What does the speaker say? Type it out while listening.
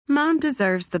Mom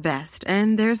deserves the best,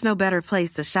 and there's no better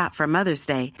place to shop for Mother's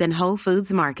Day than Whole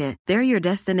Foods Market. They're your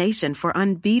destination for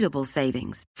unbeatable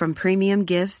savings, from premium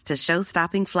gifts to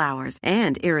show-stopping flowers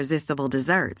and irresistible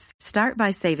desserts. Start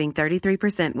by saving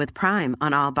 33% with Prime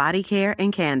on all body care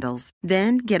and candles.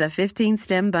 Then get a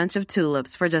 15-stem bunch of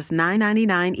tulips for just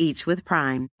 $9.99 each with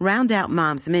Prime. Round out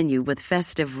Mom's menu with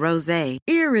festive rosé,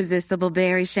 irresistible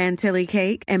berry chantilly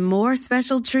cake, and more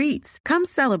special treats. Come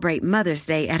celebrate Mother's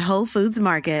Day at Whole Foods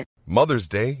Market. Mother's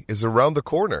Day is around the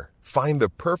corner. Find the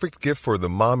perfect gift for the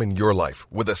mom in your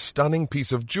life with a stunning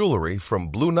piece of jewelry from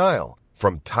Blue Nile.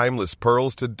 From timeless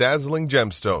pearls to dazzling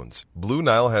gemstones, Blue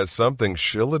Nile has something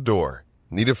she'll adore.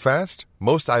 Need it fast?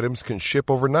 Most items can ship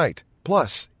overnight.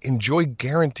 Plus, enjoy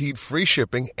guaranteed free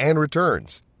shipping and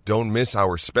returns. Don't miss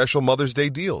our special Mother's Day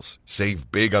deals.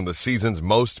 Save big on the season's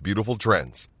most beautiful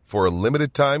trends. For a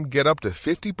limited time, get up to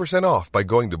 50% off by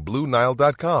going to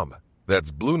BlueNile.com.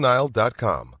 That's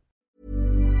BlueNile.com.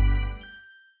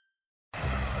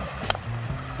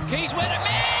 Keys went it,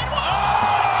 man! Oh,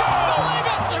 I can't believe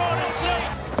it! Jordan C.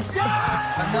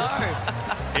 I know.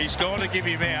 He's gone to give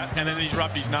him out, and then he's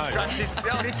rubbed his nose.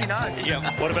 The old itchy nose. Yeah.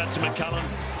 What about to McCullum,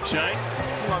 Shane?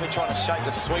 He might be trying to shake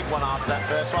the sweet one after that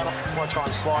first one. I might try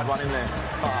and slide one in there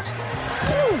fast.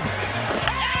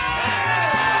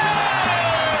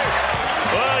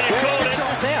 Well, you called it.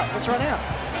 It's out. Let's run out.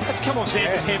 Let's come on,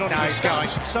 Sanders' head on the going.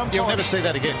 Sometimes You'll never see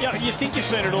that again. Yeah, you think you've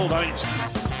seen it all, don't you?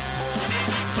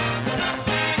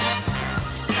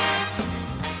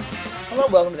 Hello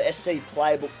and welcome to the SC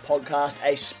Playbook Podcast,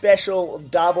 a special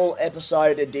double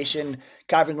episode edition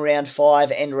covering round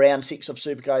 5 and round 6 of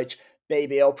Supercoach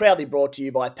BBL, proudly brought to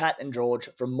you by Pat and George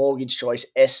from Mortgage Choice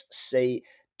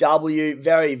SCW.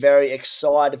 Very, very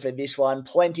excited for this one.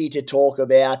 Plenty to talk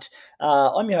about.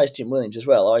 I'm your host, Tim Williams, as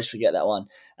well. I always forget that one.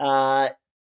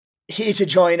 Here to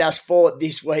join us for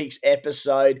this week's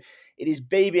episode, it is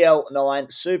BBL 9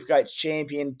 Supercoach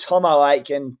champion Tomo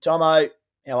Aitken. Tomo,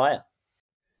 how are you?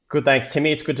 Good, thanks,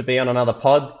 Timmy. It's good to be on another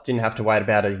pod. Didn't have to wait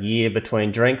about a year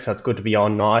between drinks, so it's good to be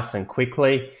on nice and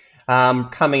quickly.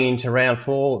 Coming into round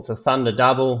 4, it's a Thunder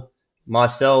double.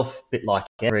 Myself, a bit like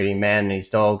every man and his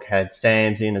dog, had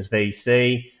Sams in as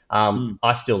VC.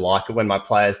 I still like it when my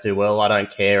players do well. I don't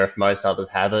care if most others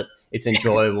have it. It's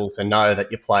enjoyable to know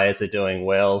that your players are doing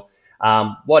well.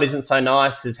 What isn't so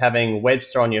nice is having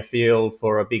Webster on your field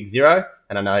for a big 0,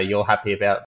 and I know you're happy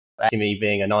about that, Timmy,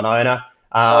 being a non-owner.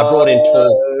 I brought in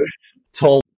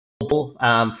tall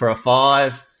for a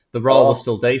 5. The roll was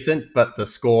still decent, but the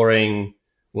scoring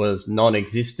was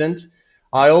non-existent.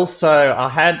 I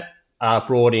had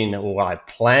brought in, or I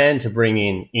planned to bring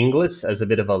in Inglis as a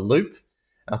bit of a loop.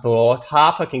 I thought, if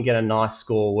Harper can get a nice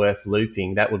score worth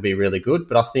looping, that would be really good.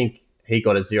 But I think he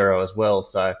got a 0 as well,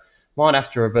 so might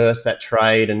have to reverse that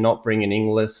trade and not bring in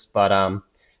Inglis. But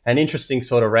an interesting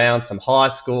sort of round, some high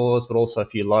scores, but also a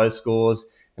few low scores.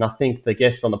 And I think the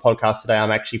guests on the podcast today, I'm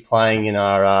actually playing in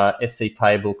our SC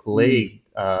Playbook League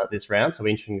this round. So it'll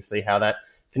be interesting to see how that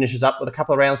finishes up with a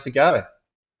couple of rounds to go.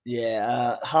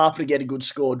 Yeah, Harper to get a good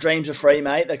score. Dreams are free,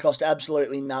 mate. They cost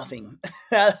absolutely nothing.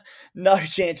 No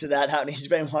chance of that happening. He's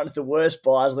been one of the worst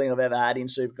buys I think I've ever had in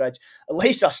Supercoach. At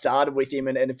least I started with him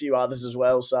and a few others as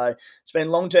well. So it's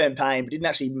been long-term pain, but didn't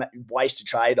actually waste a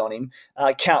trade on him.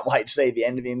 Can't wait to see the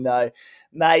end of him, though.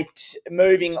 Mate,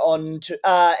 moving on to...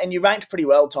 and you ranked pretty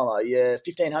well, Tomo. You're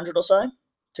 1,500 or so?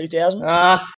 2,000?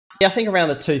 Yeah, I think around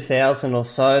the 2,000 or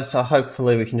so. So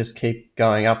hopefully we can just keep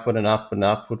going upward and upward and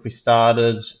upward. We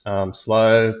started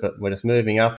slow, but we're just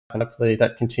moving up. And hopefully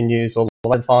that continues all the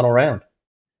way to the final round.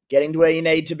 Getting to where you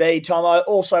need to be, Tomo.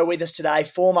 Also with us today,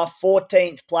 former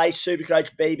 14th place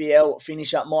Supercoach BBL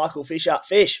finisher Michael Fisher.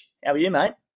 Fish, how are you,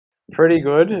 mate? Pretty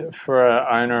good for an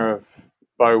owner of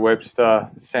Bo Webster,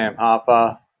 Sam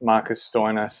Harper, Marcus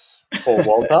Stoinis, Paul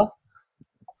Walter.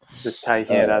 Just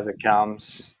taking it as it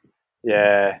comes.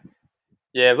 Yeah,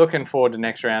 looking forward to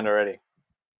next round already.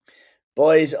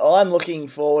 Boys, I'm looking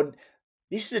forward.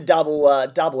 This is a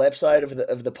double episode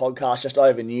of the podcast just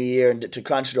over New Year and to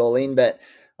crunch it all in, but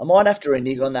I might have to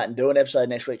renege on that and do an episode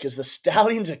next week because the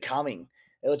Stallions are coming.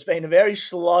 It's been a very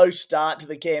slow start to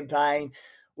the campaign.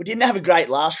 We didn't have a great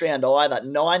last round either,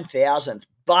 9,000th,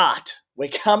 but we're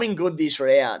coming good this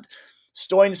round.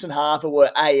 Stoinis and Harper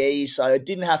were AEs, so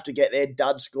didn't have to get their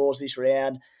dud scores this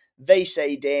round.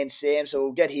 VC Dan Sam, so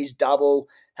we'll get his double.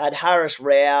 Had Harris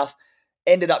Ralph.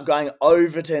 Ended up going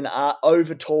Overton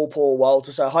over tall Paul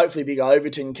Walter, so hopefully Big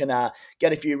Overton can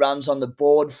get a few runs on the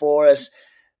board for us.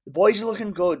 The boys are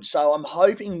looking good, so I'm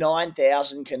hoping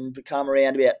 9,000 can become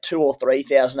around about 2,000 or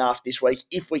 3,000 after this week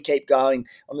if we keep going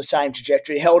on the same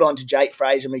trajectory. Held on to Jake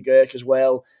Fraser McGurk as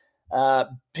well.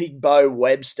 Big Bo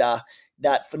Webster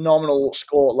that phenomenal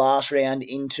score last round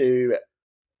into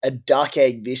a duck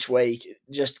egg this week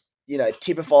just,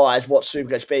 typifies what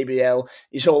Supercoach BBL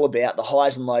is all about, the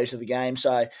highs and lows of the game.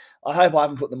 So I hope I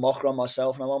haven't put the mocker on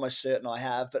myself, and I'm almost certain I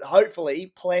have. But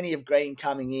hopefully plenty of green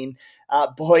coming in.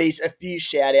 Boys, a few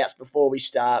shout-outs before we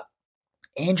start.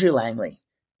 Andrew Langley.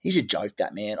 He's a joke,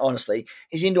 that man, honestly.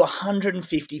 He's into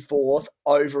 154th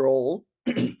overall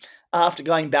after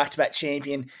going back-to-back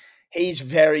champion. He's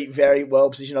very, very well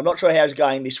positioned. I'm not sure how he's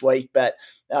going this week, but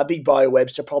Big Bo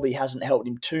Webster probably hasn't helped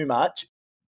him too much.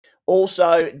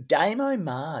 Also, Damo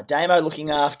Ma. Damo looking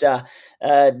after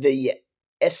the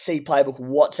SC Playbook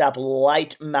WhatsApp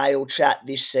late mail chat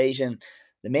this season.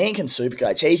 The man can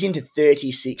Supercoach. He's into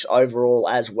 36 overall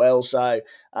as well. So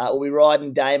we'll be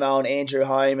riding Damo and Andrew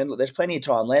home. And look, there's plenty of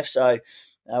time left. So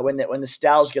when the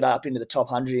Stals get up into the top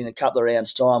 100 in a couple of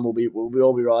rounds' time, we'll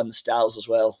all be riding the Stals as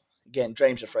well. Again,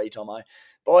 dreams are free, Tomo.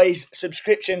 Boys,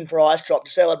 subscription price drop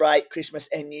to celebrate Christmas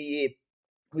and New Year.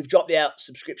 We've dropped our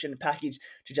subscription package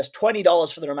to just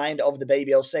 $20 for the remainder of the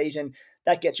BBL season.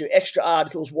 That gets you extra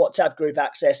articles, WhatsApp group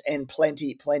access, and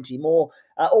plenty, plenty more.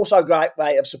 Also a great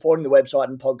way of supporting the website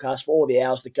and podcast for all the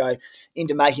hours that go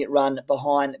into making it run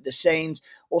behind the scenes.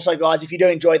 Also, guys, if you do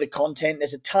enjoy the content,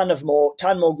 there's a ton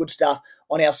more good stuff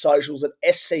on our socials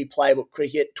at SC Playbook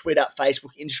Cricket, Twitter,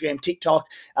 Facebook, Instagram, TikTok.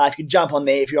 If you jump on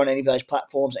there, if you're on any of those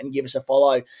platforms, and give us a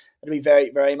follow, that'd be very,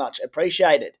 very much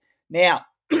appreciated. Now,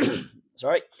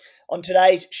 on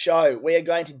today's show, we are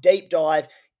going to deep dive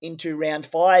into round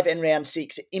 5 and round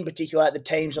 6, in particular the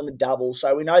teams on the double.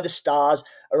 So we know the Stars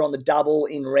are on the double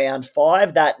in round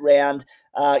 5, that round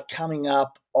coming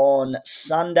up on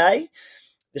Sunday.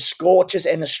 The Scorchers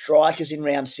and the Strikers in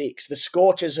round 6. The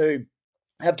Scorchers, who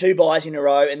have 2 buys in a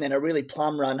row and then a really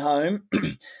plum run home,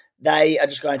 they are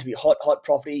just going to be hot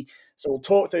property. So we'll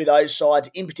talk through those sides,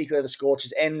 in particular the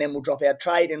Scorchers, and then we'll drop our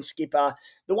trade and skipper,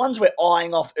 the ones we're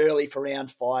eyeing off early for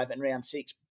round 5 and round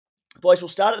 6. Boys, we'll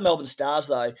start at the Melbourne Stars,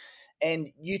 though, and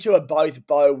you two are both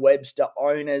Bo Webster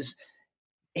owners.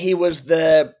 He was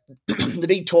the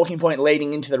big talking point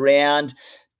leading into the round.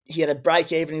 He had a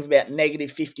break-even of about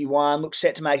negative 51, looked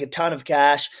set to make a ton of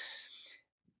cash.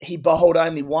 He bowled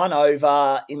only 1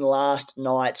 over in last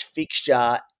night's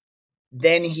fixture.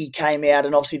 Then he came out,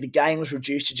 and obviously the game was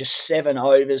reduced to just 7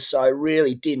 overs, so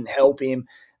really didn't help him.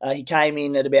 He came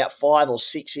in at about 5 or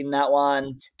 6 in that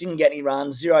one, didn't get any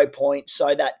runs, 0 points,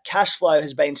 so that cash flow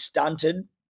has been stunted.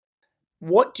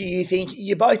 What do you think?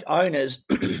 You're both owners.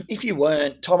 If you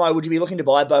weren't, Tomo, would you be looking to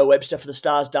buy Bo Webster for the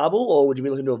Stars double, or would you be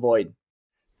looking to avoid?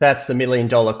 That's the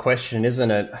million-dollar question,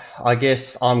 isn't it? I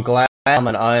guess I'm glad I'm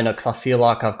an owner because I feel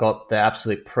like I've got the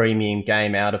absolute premium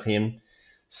game out of him.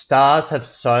 Stars have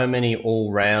so many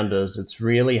all-rounders, it's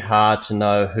really hard to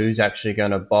know who's actually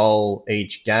going to bowl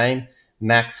each game.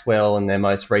 Maxwell in their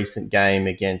most recent game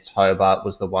against Hobart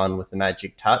was the one with the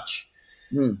magic touch.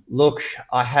 Look,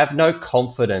 I have no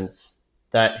confidence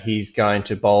that he's going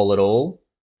to bowl at all,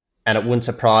 and it wouldn't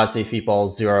surprise me if he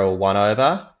bowls 0 or 1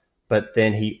 over, but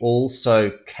then he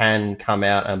also can come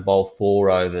out and bowl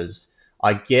 4 overs.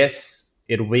 I guess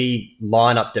it'll be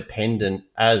lineup dependent,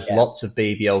 as lots of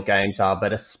BBL games are,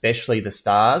 but especially the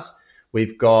Stars.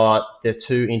 We've got the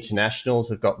 2 internationals.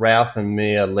 We've got Ralph and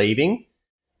Mir leaving.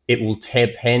 It will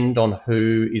depend on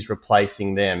who is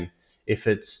replacing them. If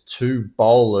it's 2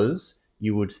 bowlers,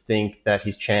 you would think that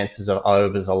his chances of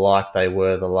overs are like they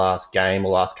were the last game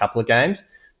or last couple of games.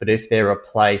 But if they're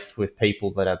replaced with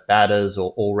people that are batters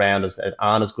or all-rounders that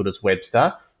aren't as good as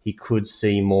Webster, he could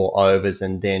see more overs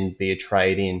and then be a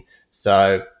trade-in.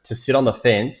 So to sit on the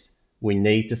fence, we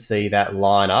need to see that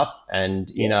lineup.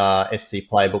 And in our SC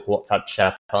Playbook WhatsApp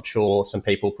chat, I'm sure some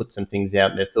people put some things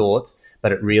out in their thoughts,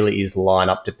 but it really is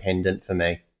lineup dependent for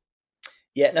me.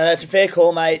 Yeah, no, that's a fair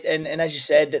call, mate. And as you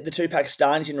said, the 2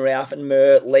 Pakistanis in Rauf and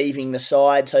Mir leaving the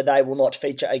side, so they will not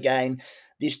feature again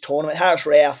this tournament. Harris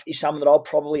Rauf is someone that I'll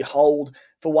probably hold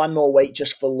for 1 more week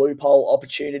just for loophole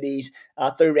opportunities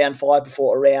through round 5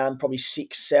 before around probably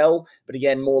 6 sell. But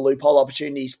again, more loophole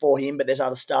opportunities for him, but there's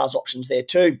other Stars options there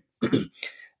too.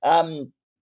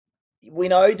 We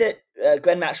know that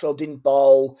Glenn Maxwell didn't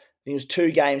bowl. He was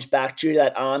 2 games back due to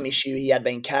that arm issue he had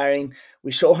been carrying.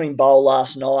 We saw him bowl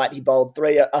last night. He bowled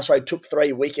took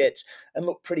 3 wickets and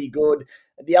looked pretty good.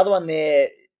 The other one there,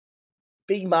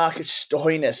 big Marcus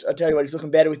Stoinis. I tell you what, he's looking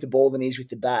better with the ball than he is with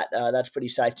the bat. That's pretty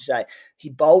safe to say.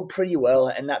 He bowled pretty well,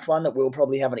 and that's one that will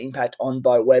probably have an impact on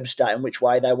Bo Webster and which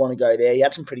way they want to go there. He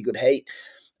had some pretty good heat.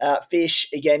 Fish,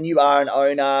 again, you are an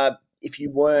owner. If you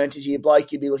weren't, is he a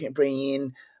bloke you'd be looking at bringing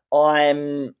in?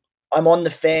 I'm I'm on the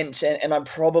fence, and I'm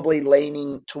probably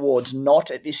leaning towards not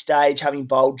at this stage, having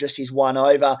bowled just his one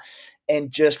over,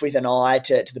 and just with an eye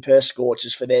to the Perth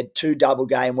Scorchers for their 2 double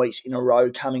game weeks in a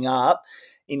row coming up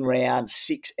in round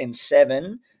 6 and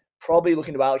 7. Probably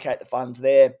looking to allocate the funds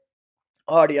there.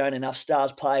 I already own enough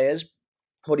Stars players.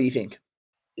 What do you think?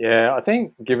 Yeah, I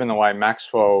think given the way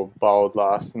Maxwell bowled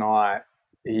last night,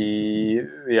 the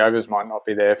overs might not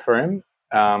be there for him.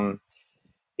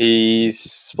 He's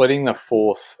splitting the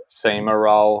 4th seamer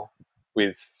role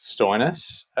with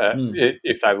Stoinis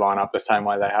if they line up the same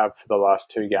way they have for the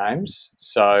last 2 games.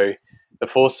 So the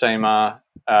 4th seamer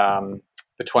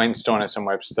between Stoinis and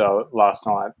Webster last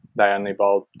night, they only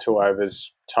bowled 2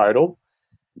 overs total.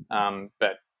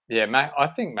 But yeah, I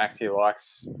think Maxie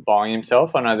likes bowling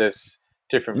himself. I know there's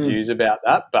different views about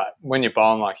that, but when you're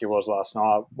bowling like he was last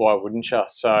night, why wouldn't you?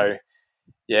 So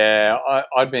yeah,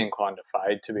 I'd be inclined to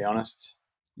fade, to be honest.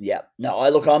 Yeah, no,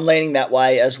 I'm leaning that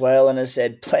way as well. And as I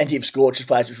said, plenty of Scorchers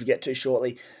players, which we'll get to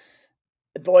shortly.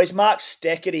 Boys, Mark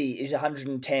Steckety is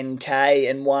 110k,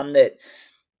 and one that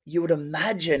you would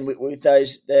imagine with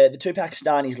those the 2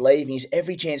 Pakistanis leaving, is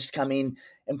every chance to come in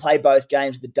and play both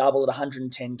games with the double at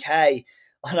 110k.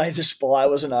 I know the Spy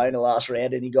was an owner last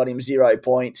round and he got him 0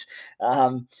 points.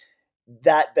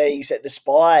 That being said, the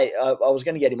Spy, I was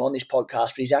going to get him on this podcast,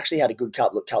 but he's actually had a good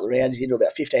couple of rounds. He's into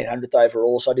about 1,500th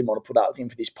overall, so I didn't want to put up with him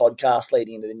for this podcast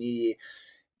leading into the new year.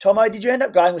 Tomo, did you end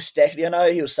up going with Steckety? I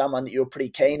know he was someone that you were pretty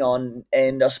keen on,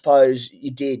 and I suppose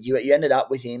you did. You ended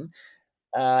up with him.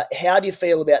 How do you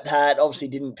feel about that? Obviously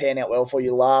didn't pan out well for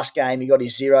you last game. He got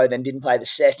his 0, then didn't play the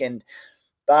second.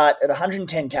 But at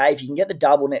 110k, if you can get the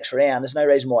double next round, there's no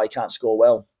reason why he can't score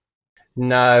well.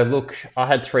 No, look, I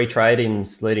had 3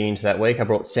 trade-ins leading into that week. I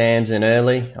brought Sams in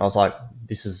early. I was like,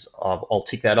 I'll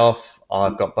tick that off.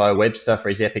 I've got Bo Webster for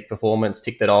his epic performance,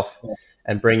 tick that off,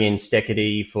 and bring in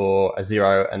Steckety for a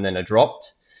 0 and then a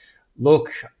dropped.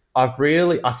 Look, I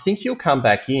think he'll come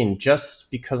back in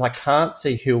just because I can't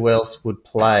see who else would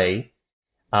play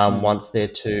once their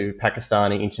 2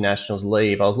 Pakistani internationals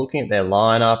leave. I was looking at their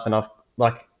lineup, and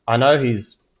I know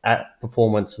his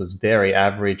performance was very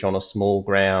average on a small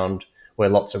ground where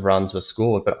lots of runs were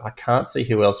scored, but I can't see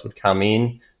who else would come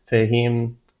in for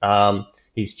him.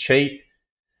 He's cheap.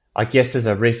 I guess there's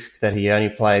a risk that he only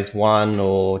plays 1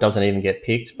 or doesn't even get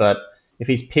picked, but if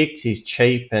he's picked, he's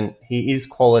cheap and he is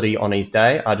quality on his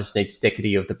day. I just need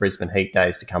Steckety of the Brisbane Heat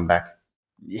days to come back.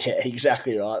 Yeah,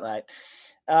 exactly right, mate.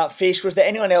 Fish, was there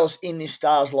anyone else in this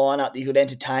Stars lineup that you could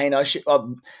entertain?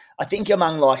 I think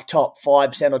among like top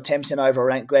 5% or 10% over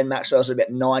ranked, Glenn Maxwell's at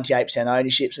about 98%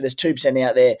 ownership. So there's 2%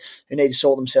 out there who need to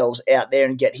sort themselves out there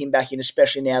and get him back in,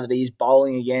 especially now that he's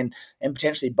bowling again and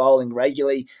potentially bowling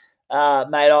regularly.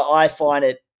 Mate, I find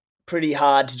it pretty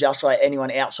hard to justify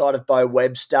anyone outside of Bo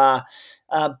Webster.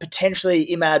 Potentially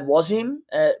Imad Wasim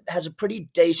has a pretty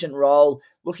decent role,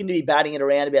 looking to be batting at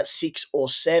around about 6 or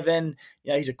 7.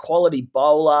 You know, he's a quality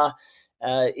bowler.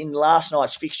 In last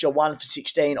night's fixture, 1 for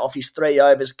 16 off his 3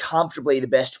 overs, comfortably the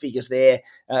best figures there.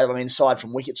 Aside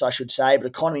from wickets, I should say, but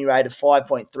economy rate of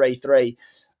 5.33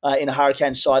 in a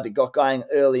Hurricane side that got going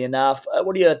early enough.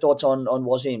 What are your thoughts on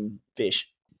Wasim, Fish?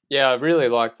 Yeah, I really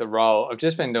like the role. I've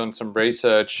just been doing some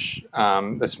research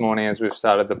this morning as we've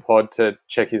started the pod to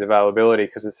check his availability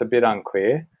because it's a bit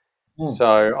unclear. So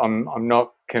I'm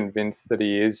not convinced that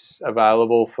he is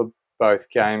available for both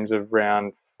games of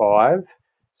round 5.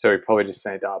 So we probably just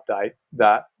need to update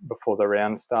that before the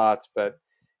round starts. But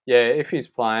yeah, if he's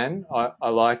playing, I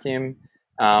like him.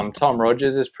 Tom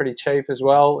Rogers is pretty cheap as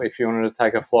well if you wanted to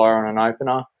take a flyer on an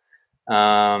opener.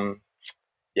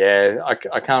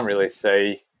 I can't really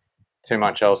see too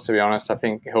much else, to be honest. I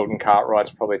think Hilton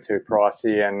Cartwright's probably too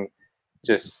pricey, and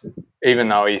just even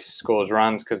though he scores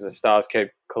runs because the Stars keep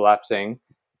collapsing,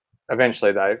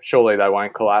 eventually surely they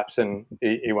won't collapse and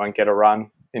he won't get a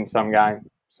run in some game.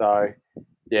 So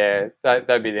yeah,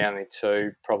 that'd be the only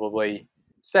 2 probably.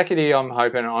 Steckety, I'm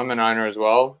hoping, I'm an owner as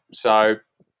well, so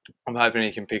I'm hoping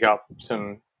he can pick up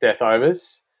some death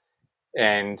overs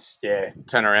and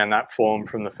turn around that form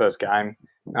from the first game.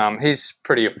 He's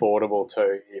pretty affordable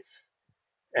too if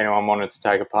anyone wanted to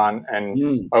take a punt,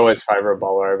 and I always favour a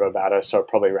bowler over a batter, so I'd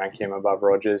probably rank him above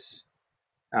Rogers.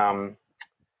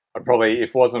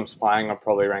 If Wasim's playing, I'd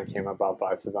probably rank him above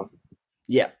both of them.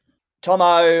 Yeah.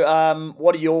 Tomo,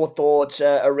 what are your thoughts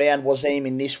around Wasim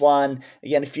in this one?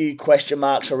 Again, a few question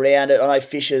marks around it. I know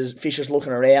Fisher's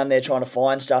looking around there trying to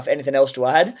find stuff. Anything else to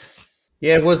add?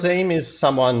 Yeah, Wasim is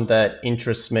someone that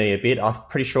interests me a bit. I'm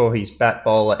pretty sure he's bat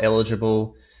bowler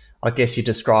eligible. I guess you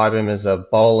describe him as a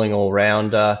bowling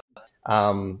all-rounder.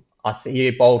 I think he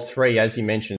bowled three, as you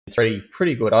mentioned, three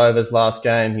pretty good overs last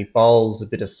game. He bowls a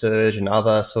bit of surge and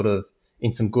other sort of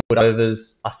in some good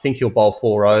overs. I think he'll bowl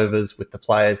 4 overs with the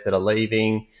players that are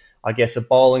leaving. I guess a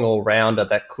bowling all-rounder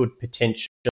that could potentially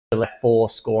have 4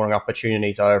 scoring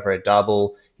opportunities over a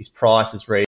double. His price is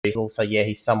reasonable. So, yeah,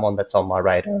 he's someone that's on my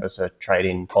radar as a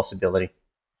trade-in possibility.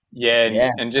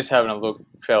 Yeah, and just having a look,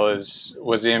 fellas,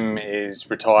 Wazim is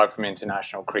retired from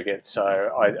international cricket, so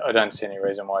I don't see any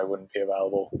reason why he wouldn't be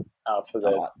available for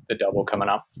the double coming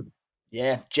up.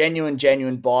 Yeah,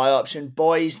 genuine buy option.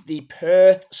 Boys, the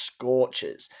Perth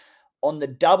Scorchers on the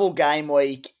double game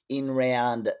week in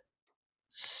round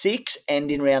 6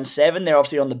 and in round 7. They're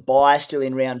obviously on the bye still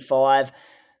in round 5.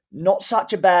 Not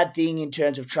such a bad thing in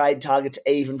terms of trade targets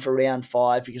even for round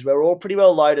 5 because we're all pretty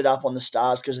well loaded up on the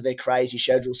Stars because of their crazy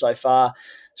schedule so far.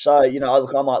 So,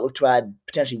 I might look to add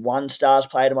potentially 1 Stars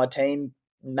player to my team,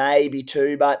 maybe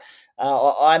 2, but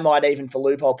I might even for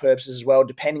loophole purposes as well,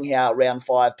 depending how round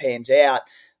 5 pans out,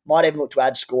 might even look to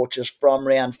add Scorchers from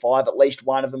round 5, at least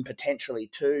one of them, potentially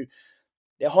 2.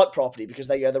 They're hot property because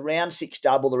they go the round 6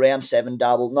 double, the round 7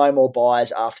 double, no more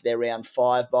buys after their round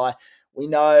 5 buy. We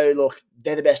know, look,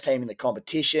 they're the best team in the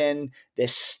competition. They're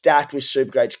stacked with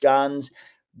Supercoach guns.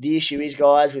 The issue is,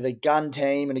 guys, with a gun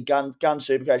team and a gun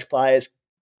Supercoach players,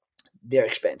 they're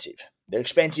expensive. They're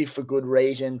expensive for good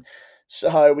reason.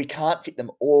 So we can't fit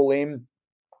them all in.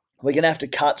 We're going to have to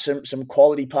cut some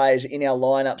quality players in our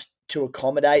lineups to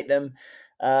accommodate them.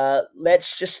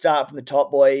 Let's just start from the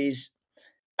top, boys.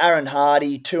 Aaron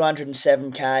Hardy,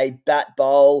 207k, bat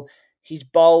bowl. He's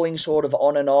bowling sort of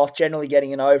on and off, generally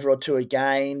getting an over or 2 a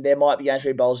game. There might be games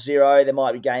where he bowls 0. There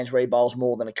might be games where he bowls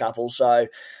more than a couple. So,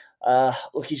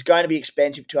 look, he's going to be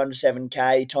expensive,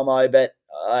 207k, Tomo, but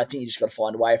I think you just got to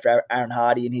find a way for Aaron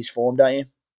Hardy in his form, don't you?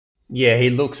 Yeah, he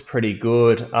looks pretty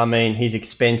good. I mean, he's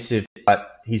expensive,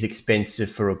 but he's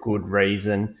expensive for a good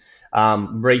reason.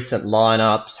 Recent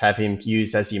lineups have him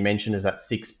used, as you mentioned, as that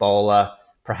 6 bowler,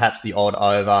 perhaps the odd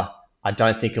over. I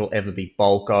don't think it'll ever be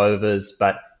bulk overs,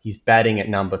 but he's batting at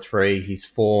number 3. His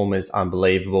form is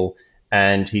unbelievable,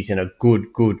 and he's in a good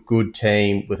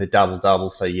team with a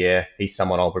double-double. So, yeah, he's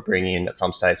someone I'll be bringing in at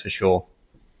some stage for sure.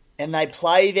 And they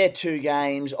play their 2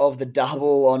 games of the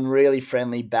double on really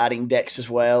friendly batting decks as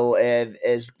well.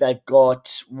 As they've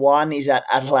got one is at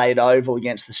Adelaide Oval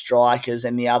against the Strikers,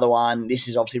 and the other one, this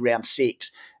is obviously round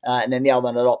 6, and then the other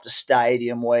one at Optus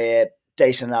Stadium where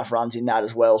decent enough runs in that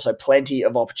as well. So plenty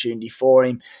of opportunity for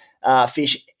him.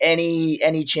 Fish,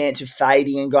 any chance of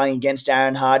fading and going against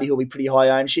Aaron Hardy, who'll be pretty high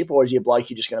ownership, or is he a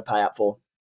bloke you're just going to pay up for?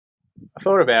 I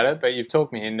thought about it, but you've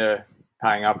talked me into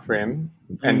paying up for him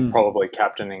and probably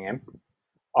captaining him.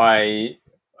 I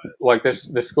like this.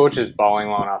 The Scorchers bowling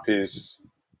lineup is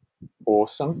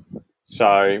awesome.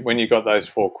 So when you got those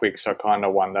 4 quicks, I kind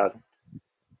of wonder,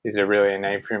 is there really a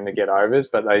need for him to get overs?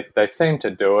 But they seem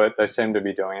to do it. They seem to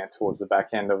be doing it towards the back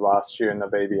end of last year in the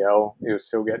BBL. He was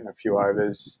still getting a few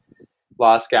overs.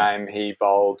 Last game, he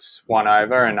bowled 1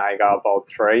 over and Agar bowled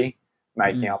 3,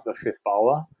 making up the 5th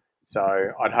bowler. So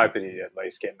I'd hope that he'd at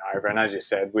least get an over. And as you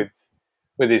said, with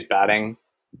his batting,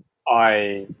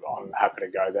 I'm happy to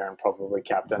go there and probably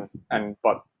captain.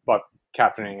 But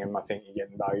captaining him, I think you're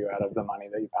getting value out of the money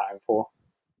that you're paying for.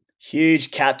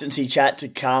 Huge captaincy chat to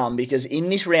come because in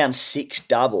this round 6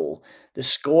 double, the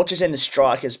Scorchers and the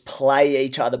Strikers play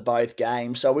each other both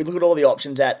games. So we look at all the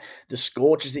options at the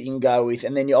Scorchers that you can go with,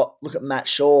 and then you look at Matt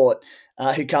Short,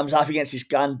 who comes up against this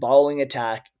gun bowling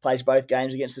attack, plays both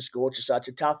games against the Scorchers. So it's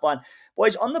a tough one.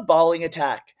 Boys, on the bowling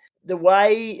attack, the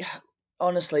way,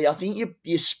 honestly, I think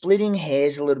you're splitting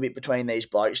hairs a little bit between these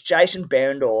blokes. Jason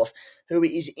Behrendorff, who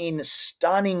is in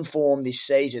stunning form this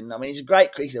season. I mean, he's a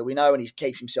great cricketer. We know when he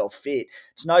keeps himself fit.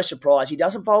 It's no surprise. He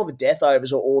doesn't bowl the death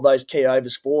overs or all those key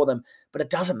overs for them, but it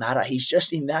doesn't matter. He's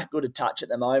just in that good a touch at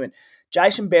the moment.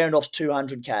 Jason Behrendorff's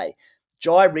 200k.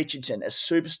 Jai Richardson, a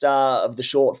superstar of the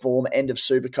short form end of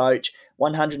Supercoach,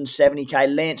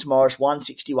 170k. Lance Morris,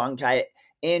 161k.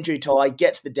 Andrew Tye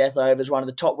gets the death overs, one of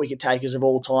the top wicket takers of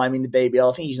all time in the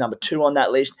BBL. I think he's number 2 on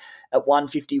that list at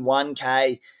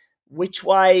 151k. Which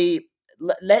way?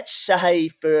 Let's say,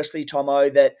 firstly, Tomo,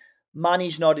 that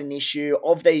money's not an issue.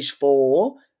 Of these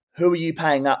 4, who are you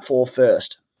paying up for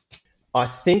first? I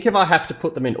think if I have to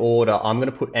put them in order, I'm going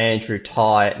to put Andrew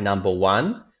Tye at number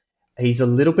 1. He's a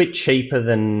little bit cheaper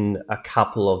than a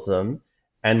couple of them.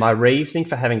 And my reasoning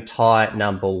for having Tye at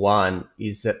number 1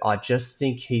 is that I just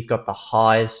think he's got the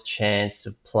highest chance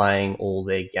of playing all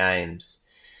their games.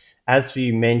 As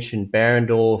you mentioned,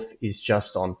 Behrendorff is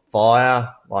just on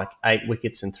fire, like 8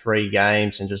 wickets in 3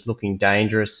 games and just looking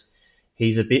dangerous.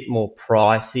 He's a bit more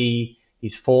pricey.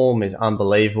 His form is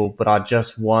unbelievable, but I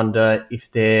just wonder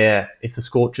if the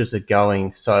Scorchers are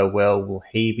going so well, will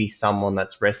he be someone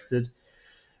that's rested?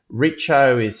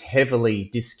 Richo is heavily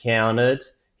discounted.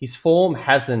 His form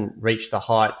hasn't reached the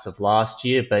heights of last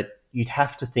year, but you'd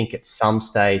have to think at some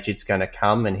stage it's going to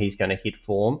come and he's going to hit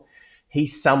form.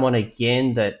 He's someone,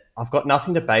 again, that I've got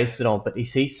nothing to base it on, but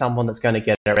is he someone that's going to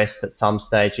get a rest at some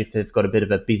stage if they've got a bit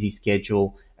of a busy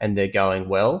schedule and they're going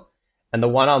well? And the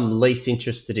one I'm least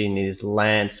interested in is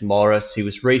Lance Morris, who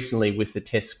was recently with the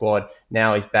Test squad.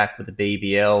 Now he's back with the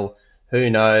BBL. Who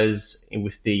knows,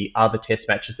 with the other Test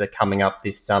matches that are coming up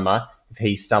this summer, if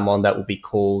he's someone that will be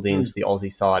called into the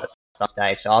Aussie side at some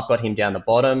stage. So I've got him down the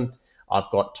bottom. I've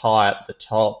got Ty at the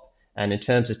top. And in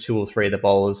terms of 2 or 3 of the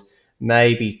bowlers,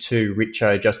 maybe 2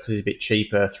 Richo just because he's a bit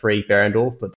cheaper, 3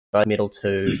 Berendorf, but the middle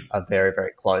 2 are very,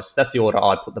 very close. That's the order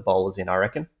I'd put the bowlers in, I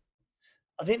reckon.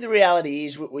 I think the reality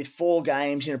is with 4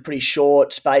 games in a pretty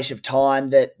short space of time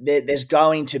that there's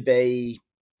going to be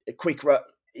a quick,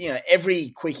 every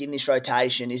quick in this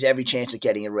rotation is every chance of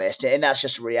getting a rest. And that's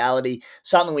just a reality,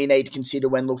 something we need to consider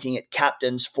when looking at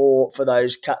captains for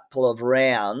those couple of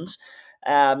rounds.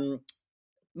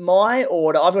 My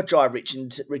order, I've got Jai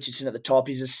Richardson at the top.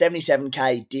 He's a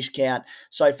 77k discount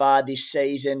so far this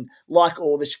season. Like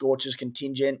all the Scorchers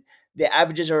contingent, their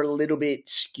averages are a little bit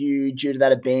skewed due to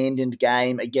that abandoned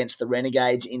game against the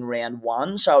Renegades in round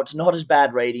 1. So it's not as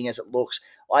bad reading as it looks.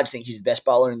 I just think he's the best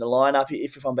bowler in the lineup,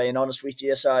 if I'm being honest with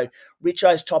you. So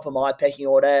Richo's top of my pecking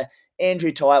order.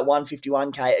 Andrew Ty at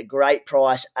 151k, a great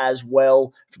price as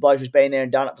well for bloke who's been there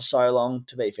and done it for so long.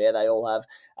 To be fair, they all have.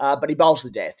 But he bowls to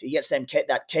death. He gets them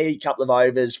that key couple of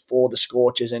overs for the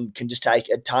Scorchers and can just take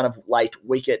a ton of late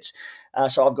wickets.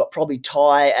 So I've got probably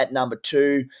Ty at number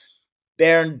 2.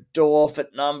 Berendorf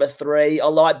at number 3. I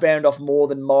like Berendorf more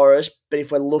than Morris, but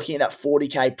if we're looking at that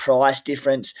 40k price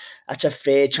difference, that's a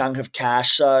fair chunk of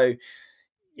cash. So,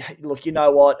 look, you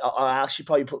know what? I actually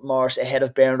probably put Morris ahead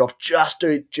of Berendorf just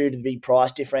due to the big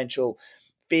price differential.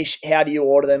 Fish, how do you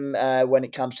order them when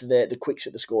it comes to the quicks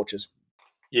at the Scorchers?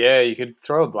 Yeah, you could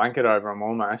throw a blanket over them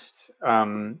almost,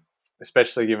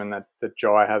 especially given that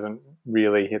Jai hasn't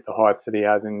really hit the heights that he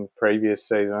has in previous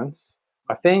seasons.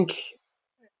 I think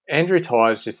Andrew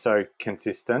Ty is just so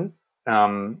consistent,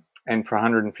 and for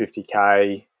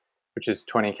 150k, which is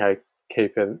 20k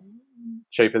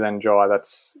cheaper than Jai,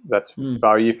 that's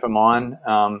value for mine.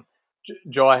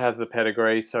 Jai has the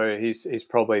pedigree, so he's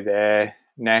probably there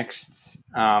next.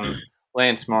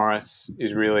 Lance Morris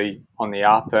is really on the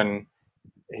up, and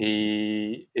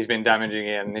he's been damaging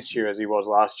again this year as he was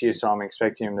last year, so I'm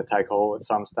expecting him to take a haul at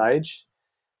some stage.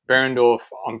 Berendorf,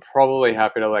 I'm probably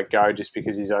happy to let go just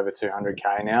because he's over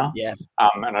 200k now. Yeah.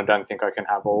 And I don't think I can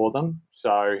have all of them.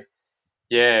 So,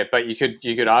 yeah, but you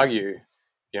could argue,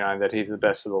 that he's the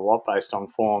best of the lot based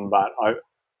on form. But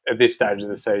at this stage of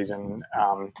the season,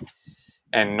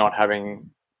 and not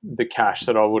having the cash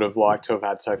that I would have liked to have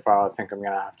had so far, I think I'm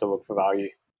going to have to look for value.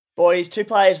 Boys, 2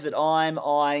 players that I'm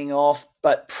eyeing off,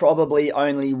 but probably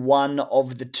only one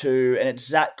of the 2, and it's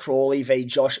Zach Crawley v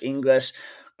Josh Inglis.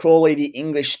 Crawley, the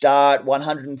English star, at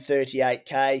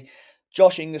 138k.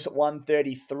 Josh Inglis at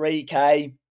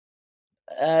 133k.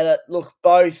 Look,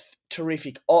 both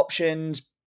terrific options.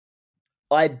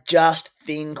 I just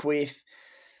think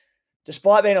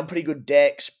despite being on pretty good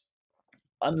decks,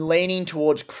 I'm leaning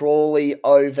towards Crawley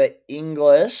over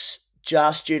Inglis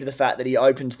just due to the fact that he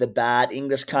opened the bat.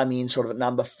 Inglis coming in sort of at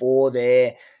number 4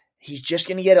 there. He's just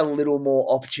going to get a little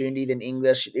more opportunity than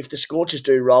Inglis. If the Scorchers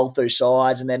do roll through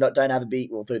sides and they don't have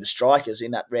through the strikers in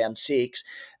that round 6,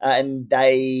 and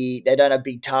they don't have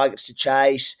big targets to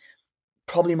chase,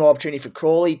 probably more opportunity for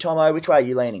Crawley. Tomo, which way are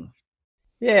you leaning?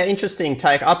 Yeah, interesting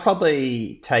take. I'd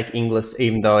probably take Inglis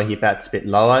even though he bats a bit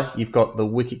lower. You've got the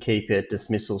wicketkeeper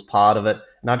dismissals part of it,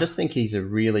 and I just think he's a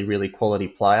really, really quality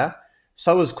player.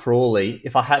 So is Crawley.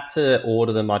 If I had to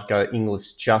order them, I'd go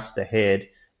Inglis just ahead,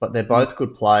 but they're both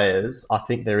good players. I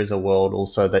think there is a world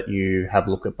also that you have a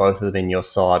look at both of them in your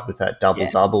side with that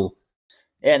double-double.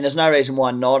 Yeah, and there's no reason why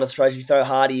not. I suppose you throw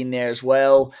Hardy in there as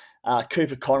well.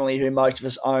 Cooper Connolly, who most of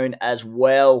us own as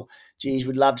well. Geez,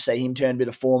 we'd love to see him turn a bit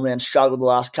of form around. Struggled the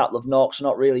last couple of knocks,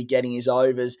 not really getting his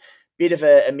overs. Bit of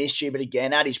a mystery, but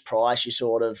again, at his price,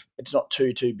 it's not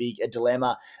too big a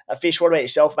dilemma. Fish, what about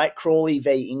yourself, mate? Crawley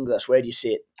v Inglis, where do you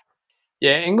sit?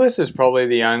 Yeah, Inglis is probably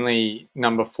the only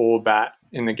number 4 bat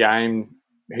in the game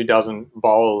who doesn't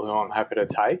bowl who I'm happy to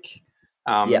take.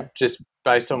 Just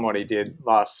based on what he did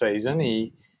last season,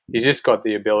 he's just got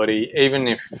the ability, even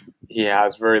if he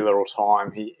has very little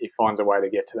time, he finds a way to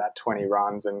get to that 20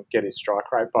 runs and get his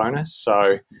strike rate bonus. So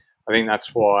I think that's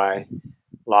why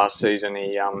last season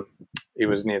he he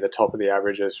was near the top of the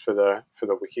averages for the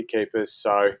wicket keepers.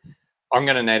 So I'm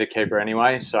going to need a keeper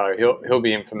anyway. So he'll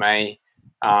be in for me.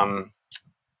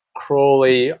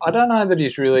 Crawley, I don't know that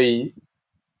he's really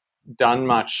done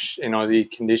much in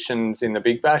Aussie conditions in the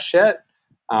Big Bash yet.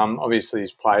 Obviously,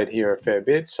 he's played here a fair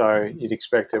bit, so you'd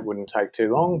expect it wouldn't take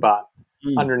too long. But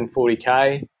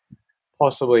 140k,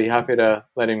 possibly happy to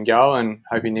let him go and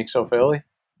hope he nicks off early.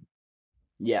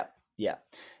 Yeah.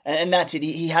 And that's it.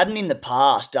 He hadn't in the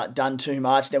past done too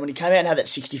much. Then when he came out and had that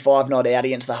 65 not out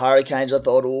against the Hurricanes, I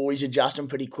thought, he's adjusting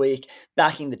pretty quick,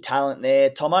 backing the talent there.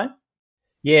 Tomo?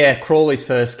 Yeah, Crawley's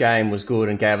first game was good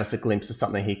and gave us a glimpse of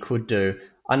something he could do.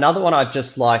 Another one I'd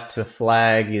just like to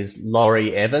flag is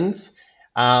Laurie Evans.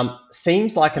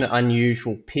 Seems like an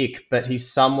unusual pick, but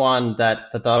he's someone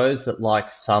that, for those that like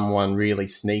someone really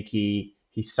sneaky,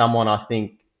 he's someone I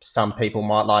think some people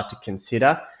might like to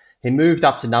consider. He moved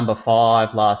up to number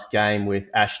 5 last game with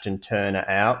Ashton Turner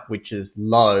out, which is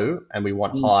low, and we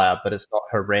want higher, but it's not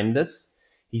horrendous.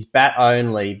 He's bat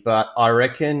only, but I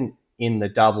reckon in the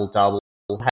double-double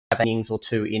he'll have an innings or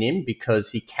two in him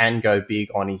because he can go big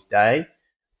on his day.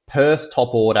 Perth's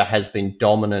top order has been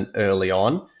dominant early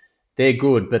on. They're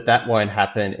good, but that won't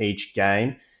happen each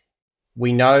game.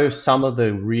 We know some of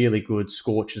the really good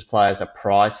Scorchers players are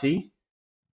pricey.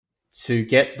 To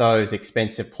get those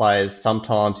expensive players,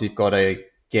 sometimes you've got to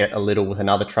get a little with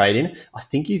another trade in. I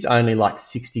think he's only like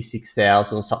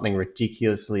 66,000 or something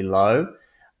ridiculously low.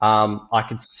 I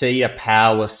could see a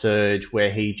power surge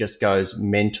where he just goes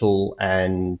mental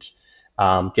and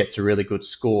gets a really good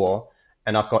score.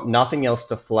 And I've got nothing else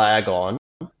to flag on.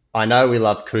 I know we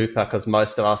love Cooper because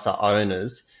most of us are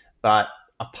owners, but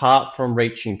apart from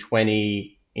reaching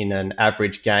 20 in an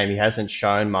average game, he hasn't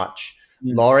shown much.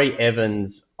 Laurie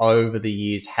Evans over the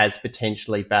years has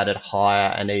potentially batted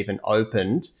higher and even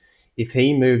opened. If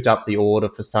he moved up the order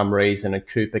for some reason and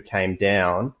Cooper came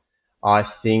down, I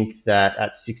think that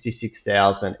at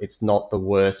 66,000, it's not the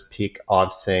worst pick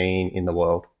I've seen in the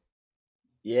world.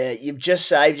 Yeah, you've just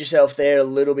saved yourself there a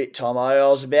little bit, Tomo. I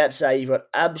was about to say you've got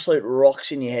absolute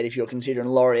rocks in your head if you're considering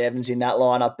Laurie Evans in that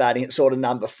lineup batting at sort of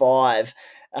number 5.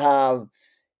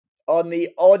 On the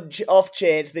off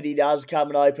chance that he does come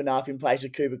and open up in place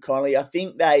of Cooper Connolly, I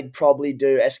think they'd probably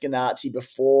do Eskenazi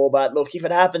before. But look, if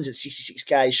it happens at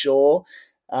 66k, sure.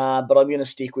 But I'm going to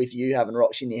stick with you having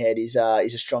rocks in your head is a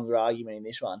stronger argument in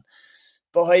this one.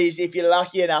 Boys, if you're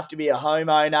lucky enough to be a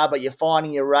homeowner, but you're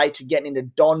finding your rates are getting into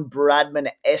Don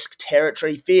Bradman-esque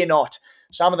territory, fear not.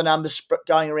 Some of the numbers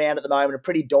going around at the moment are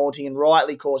pretty daunting and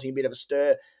rightly causing a bit of a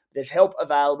stir. There's help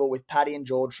available with Paddy and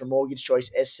George from Mortgage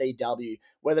Choice SCW.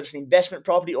 Whether it's an investment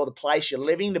property or the place you're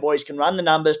living, the boys can run the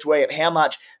numbers to work out how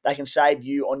much they can save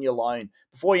you on your loan.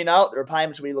 Before you know it, the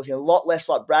repayments will be looking a lot less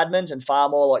like Bradman's and far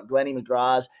more like Glennie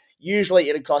McGrath's. Usually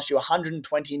it'll cost you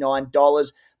 $129,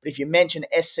 but if you mention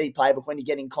SC Playbook when you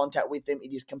get in contact with them,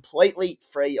 it is completely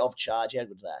free of charge. How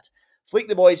good's that? Flick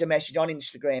the boys a message on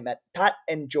Instagram at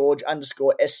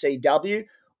patandgeorge_SCW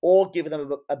or give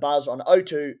them a buzz on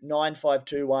 02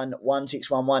 9521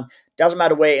 1611. Doesn't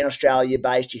matter where in Australia you're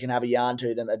based, you can have a yarn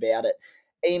to them about it.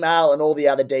 Email and all the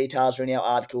other details are in our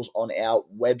articles on our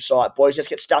website. Boys, let's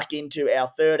get stuck into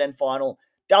our third and final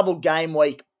double game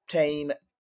week team.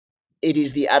 It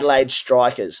is the Adelaide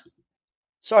Strikers.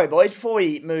 Sorry, boys, before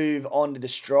we move on to the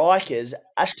Strikers,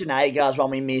 Ashton Agar's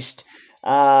one we missed.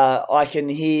 I can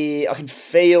hear, I can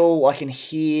feel, I can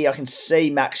hear, I can see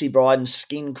Maxi Bryden's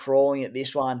skin crawling at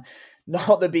this one.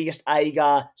 Not the biggest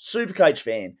Agar Supercoach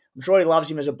fan. I'm sure he loves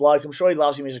him as a bloke. I'm sure he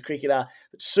loves him as a cricketer.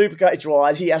 But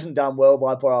Supercoach-wise, he hasn't done well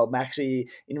by poor old Maxi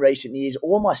in recent years,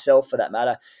 or myself for that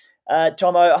matter.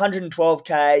 Tomo,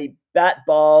 112k, bat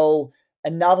bowl,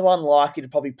 another one likely to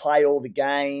probably play all the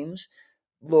games.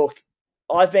 Look,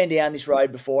 I've been down this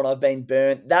road before and I've been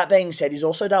burnt. That being said, he's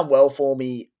also done well for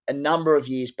me a number of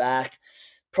years back.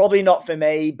 Probably not for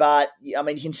me, but I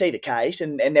mean, you can see the case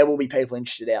and there will be people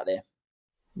interested out there.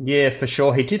 Yeah, for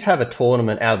sure. He did have a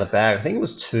tournament out of the bag. I think it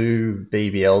was 2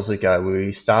 BBLs ago where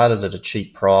he started at a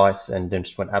cheap price and then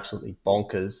just went absolutely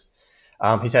bonkers.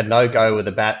 He's had no go with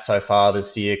the bat so far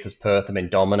this year because Perth have been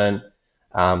dominant.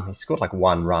 He scored like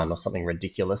 1 run or something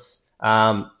ridiculous.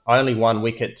 Only 1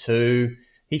 wicket too.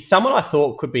 He's someone I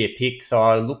thought could be a pick, so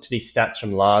I looked at his stats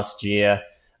from last year.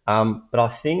 But I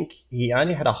think he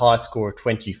only had a high score of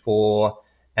 24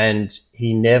 and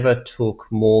he never took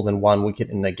more than 1 wicket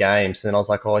in the game. So then I was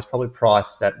like, he's probably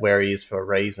priced at where he is for a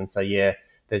reason. So yeah,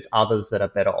 there's others that are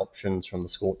better options from the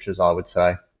Scorchers, I would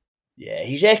say. Yeah,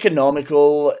 he's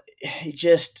economical.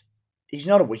 he's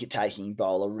not a wicket-taking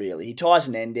bowler, really. He ties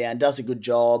an end down, does a good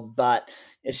job, but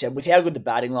as I said, with how good the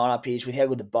batting lineup is, with how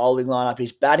good the bowling lineup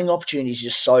is, batting opportunities are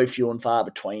just so few and far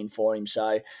between for him.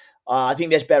 So I think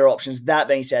there's better options. That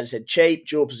being said, I said cheap,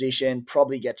 dual position,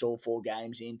 probably gets all 4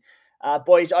 games in.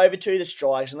 Boys, over to the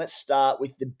strikes, and let's start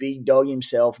with the big dog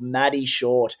himself, Matty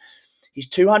Short. He's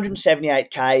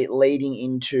 278k leading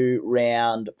into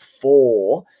round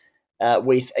 4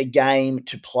 with a game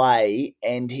to play,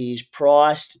 and he's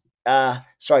priced,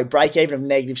 break even of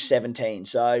 -17.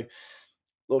 So,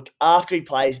 look, after he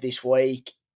plays this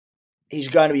week, he's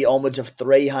going to be onwards of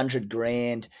 300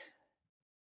 grand.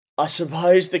 I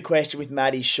suppose the question with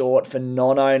Matty Short for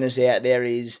non-owners out there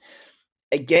is,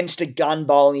 against a gun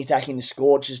bowling attack in the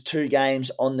Scorchers, 2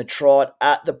 games on the trot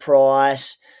at the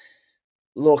price.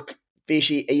 Look,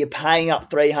 Fishy, are you paying up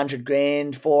 300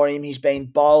 grand for him? He's been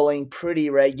bowling pretty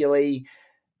regularly.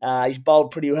 He's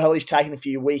bowled pretty well. He's taken a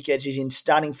few wickets. He's in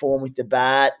stunning form with the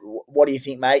bat. What do you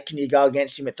think, mate? Can you go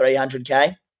against him at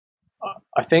 300k?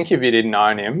 I think if you didn't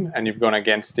own him and you've gone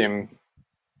against him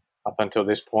up until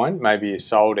this point, maybe you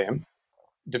sold him.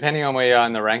 Depending on where you are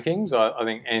in the rankings, I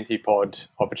think antipod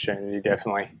opportunity,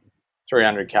 definitely.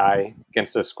 300k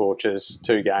against the Scorchers,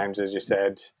 2 games, as you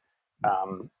said.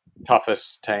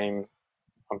 Toughest team.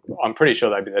 I'm pretty sure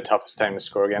they'd be the toughest team to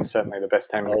score against, certainly the best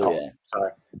team in the comp. Yeah.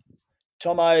 So,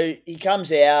 Tomo, he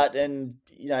comes out and,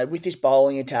 with this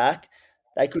bowling attack,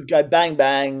 they could go bang,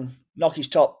 bang, knock his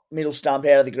top middle stump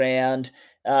out of the ground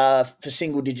for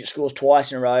single-digit scores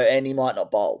twice in a row, and he might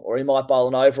not bowl, or he might bowl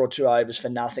an over or 2 overs for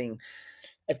nothing.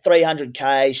 At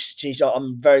 300k, geez,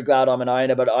 I'm very glad I'm an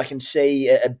owner, but I can see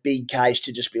a big case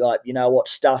to just be like, you know what,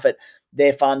 stuff it.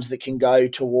 They're funds that can go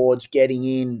towards getting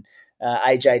in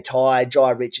AJ Tye, Jai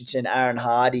Richardson, Aaron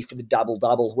Hardy for the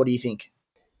double-double. What do you think?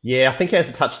 Yeah, I think he has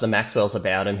to touch the Maxwells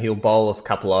about him. He'll bowl a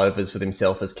couple overs with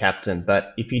himself as captain.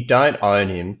 But if you don't own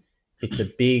him, it's a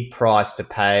big price to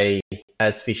pay.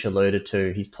 As Fish alluded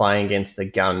to, he's playing against a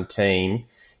gun team.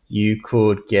 You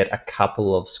could get a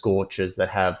couple of Scorchers that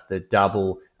have the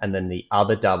double and then the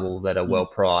other double that are well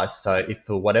priced. So if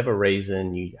for whatever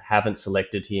reason you haven't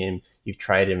selected him, you've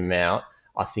traded him out,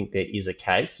 I think there is a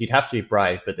case. You'd have to be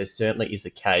brave, but there certainly is a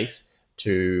case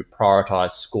to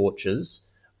prioritise Scorchers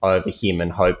over him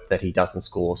and hope that he doesn't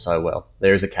score so well.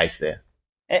 There is a case there.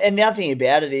 And the other thing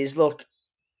about it is, look,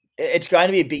 it's going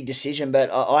to be a big decision,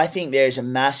 but I think there is a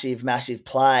massive, massive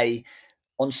play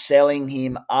on selling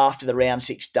him after the round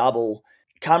 6 double.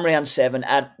 Come round 7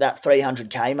 at that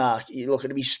 300k mark. Look,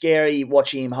 it'd be scary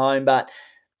watching him home, but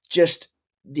just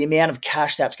the amount of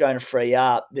cash that's going to free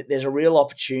up, there's a real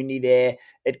opportunity there.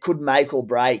 It could make or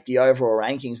break the overall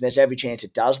rankings. There's every chance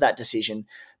it does that decision.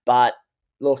 But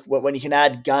look, when you can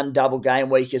add gun double game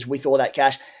weekers with all that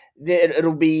cash,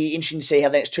 it'll be interesting to see how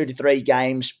the next 2 to 3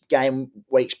 game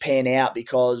weeks pan out,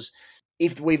 because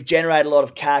if we've generated a lot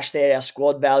of cash there, our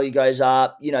squad value goes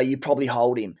up, you probably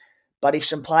hold him. But if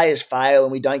some players fail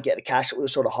and we don't get the cash that we were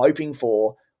sort of hoping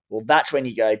for, well, that's when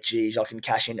you go, geez, I can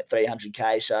cash in at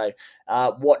 300k. So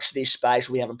watch this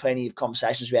space. We're having plenty of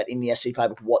conversations about in the SC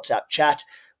Playbook WhatsApp chat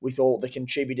with all the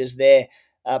contributors there.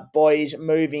 Boys,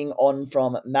 moving on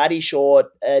from Matty Short,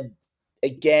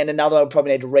 again, another one I'll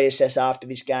probably need to reassess after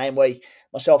this game week.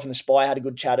 Myself and the Spy had a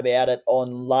good chat about it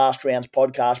on last round's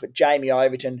podcast, but Jamie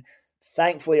Overton,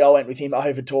 thankfully I went with him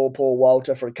over tall Paul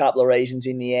Walter for a couple of reasons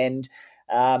in the end.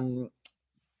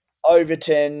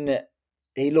 Overton,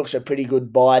 he looks a pretty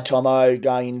good buy, Tomo,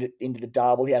 going into the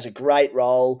double. He has a great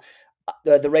role.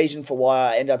 The reason for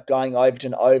why I ended up going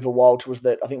Overton over Walter was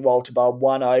that I think Walter bowled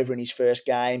 1 over in his first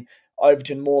game.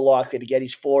 Overton more likely to get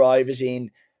his 4 overs in.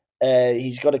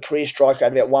 He's got a career strike rate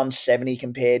of about 170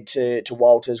 compared to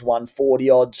Walter's 140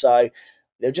 odd. So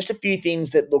there were just a few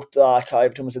things that looked like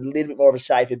Overton was a little bit more of a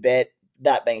safer bet.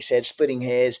 That being said, splitting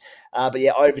hairs. But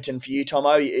yeah, Overton for you, Tomo.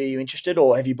 Are you interested,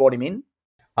 or have you brought him in?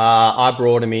 I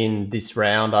brought him in this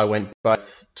round. I went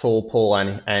both Tall Paul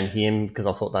and him because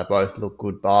I thought they both looked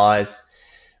good buys.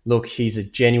 Look, he's a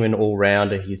genuine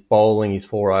all-rounder. He's bowling his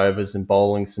 4 overs and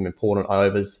bowling some important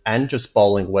overs and just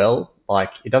bowling well.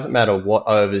 Like, it doesn't matter what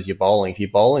overs you're bowling. If you're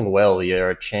bowling well, you're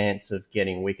a chance of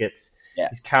getting wickets. Yeah.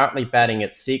 He's currently batting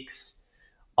at 6.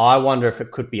 I wonder if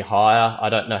it could be higher. I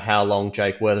don't know how long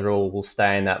Jake Weatherall will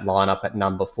stay in that lineup at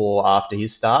number 4 after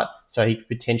his start. So he could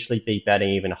potentially be batting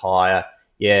even higher.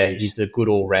 Yeah, he's a good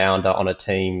all-rounder on a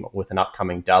team with an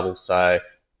upcoming double. So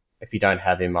if you don't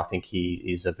have him, I think he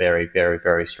is a very, very,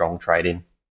 very strong trade-in.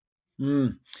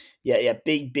 Yeah,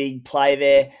 big play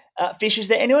there. Fish, is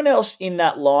there anyone else in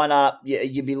that lineup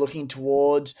you'd be looking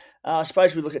towards? I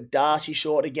suppose we look at Darcy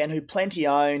Short again, who plenty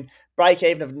own, break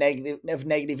even of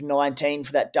negative 19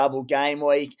 for that double game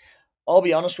week. I'll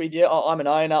be honest with you. I'm an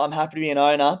owner. I'm happy to be an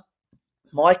owner.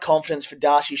 My confidence for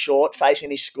Darcy Short facing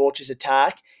this Scorchers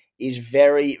attack is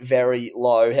very, very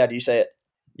low. How do you see it?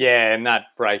 Yeah, and that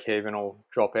break even will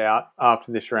drop out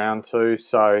after this round too.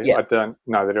 So Yeah. I don't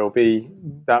know that it'll be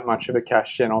that much of a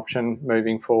cash gen option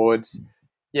moving forwards.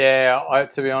 Yeah,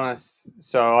 to be honest,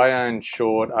 so I own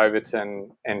Short,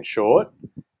 Overton, and Short,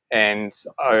 and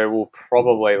I will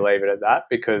probably leave it at that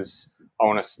because I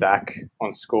want to stack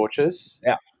on Scorchers.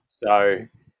 Yeah. So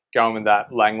going with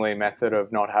that Langley method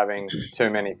of not having too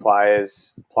many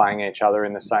players playing each other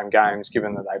in the same games,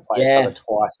 given that they play each Yeah. other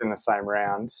twice in the same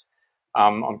rounds,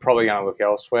 I'm probably going to look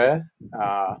elsewhere,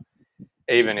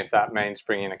 even if that means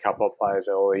bringing a couple of players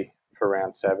early for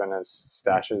round 7 as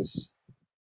stashes.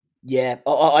 Yeah,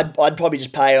 I'd probably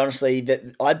just pay, honestly, that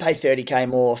I'd pay 30k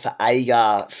more for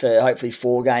Agar for hopefully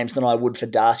 4 games than I would for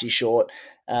Darcy Short.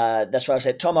 That's what I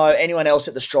said. Tomo, anyone else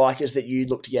at the strikers that you'd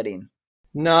look to get in?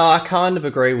 No, I kind of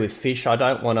agree with Fish. I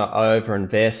don't want to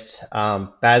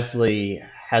overinvest. Basley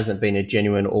hasn't been a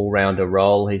genuine all-rounder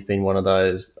role. He's been one of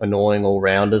those annoying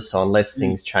all-rounders, so unless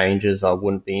things changes, I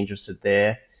wouldn't be interested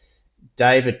there.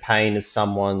 David Payne is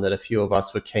someone that a few of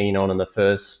us were keen on in the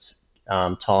first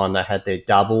time they had their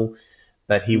double,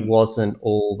 but he wasn't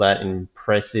all that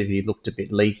impressive. He looked a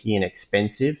bit leaky and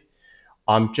expensive.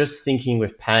 I'm just thinking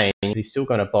with Payne, he's still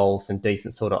going to bowl some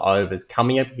decent sort of overs.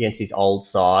 Coming up against his old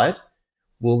side,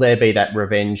 will there be that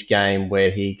revenge game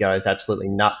where he goes absolutely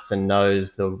nuts and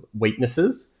knows the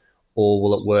weaknesses, or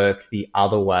will it work the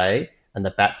other way and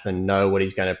the batsmen know what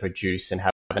he's going to produce and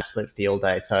have an absolute field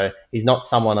day? So he's not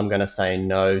someone I'm going to say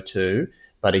no to,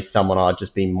 but he's someone I'd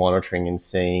just be monitoring and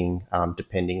seeing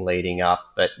depending leading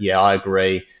up. But yeah, I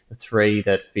agree. The 3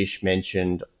 that Fish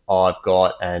mentioned, I've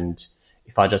got, and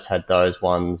if I just had those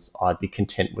ones, I'd be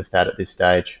content with that at this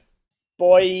stage.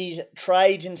 Boys,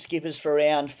 trades and skippers for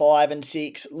round 5 and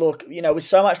 6. Look, with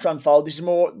so much to unfold, this is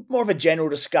more of a general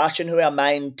discussion who our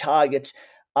main targets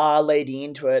are leading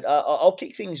into it. I'll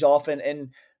kick things off,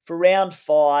 and for round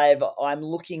 5, I'm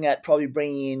looking at probably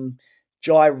bringing in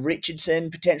Jai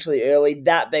Richardson potentially early.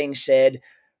 That being said,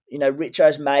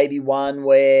 Richo's maybe one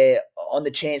where on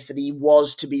the chance that he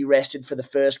was to be rested for the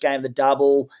first game of the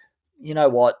double, you know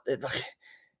what?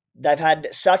 They've had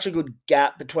such a good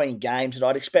gap between games that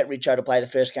I'd expect Richo to play the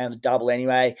first game of the double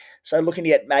anyway. So looking to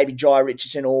get maybe Jai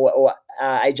Richardson or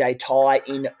AJ Ty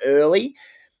in early,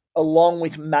 along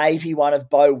with maybe one of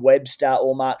Bo Webster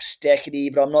or Mark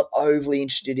Steckety, but I'm not overly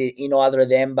interested in either of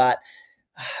them, but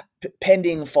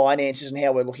pending finances and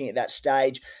how we're looking at that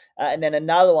stage. And then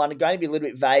another one, going to be a little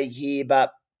bit vague here,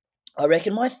 but I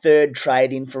reckon my third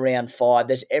trade in for round 5,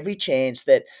 there's every chance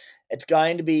that it's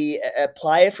going to be a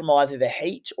player from either the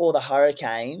Heat or the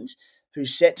Hurricanes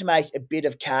who's set to make a bit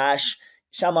of cash,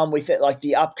 someone with it like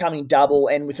the upcoming double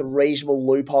and with a reasonable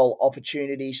loophole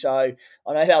opportunity. So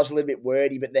I know that was a little bit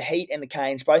wordy, but the Heat and the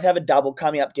Canes both have a double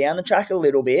coming up down the track a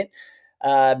little bit.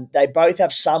 They both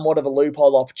have somewhat of a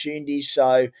loophole opportunity,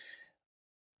 so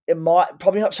it might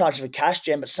probably not so much of a cash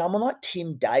gem, but someone like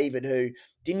Tim David, who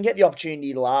didn't get the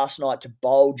opportunity last night to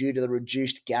bowl due to the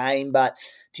reduced game, but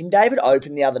Tim David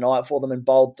opened the other night for them and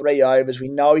bowled 3 overs. We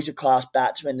know he's a class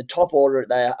batsman. The top order at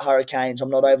the Hurricanes, I'm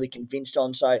not overly convinced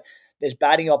on, so there's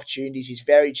batting opportunities. He's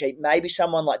very cheap. Maybe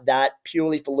someone like that,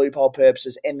 purely for loophole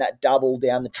purposes, and that double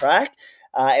down the track.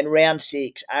 And round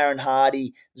 6, Aaron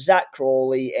Hardy, Zach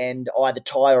Crawley, and either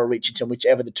Ty or Richardson,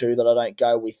 whichever the 2 that I don't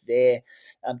go with there.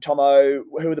 Tomo,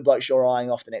 who are the blokes you're eyeing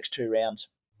off the next 2 rounds?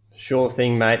 Sure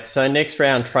thing, mate. So next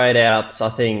round trade outs, I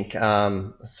think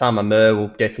Summer Murr will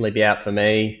definitely be out for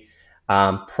me.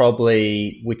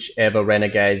 Probably whichever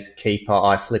Renegades keeper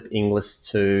I flip Inglis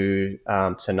to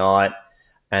tonight,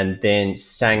 and then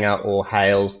Sanger or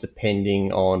Hales,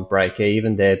 depending on break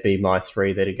even. There'd be my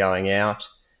 3 that are going out.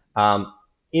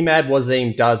 Imad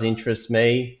Wasim does interest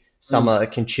me. Summer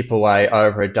can chip away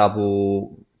over a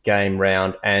double game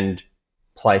round and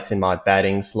place in my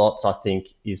batting slots, I think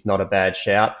is not a bad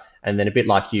shout. And then a bit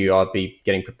like you, I'd be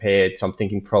getting prepared. So I'm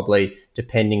thinking probably,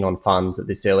 depending on funds at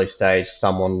this early stage,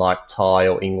 someone like Ty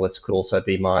or Inglis could also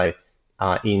be my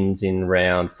ins in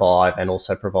round 5 and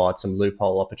also provide some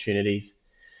loophole opportunities.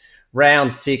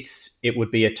 Round 6, it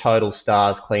would be a total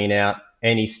stars clean out.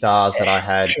 Any stars that I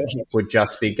had would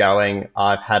just be going,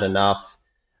 I've had enough.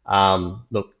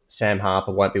 Look, Sam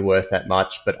Harper won't be worth that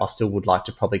much, but I still would like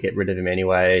to probably get rid of him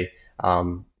anyway.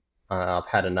 I've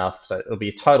had enough. So it'll be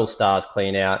a total stars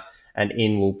clean out, and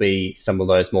in will be some of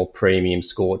those more premium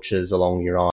Scorchers along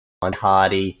your line.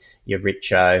 Hardy, your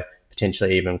Richo,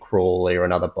 potentially even Crawley or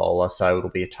another bowler. So it'll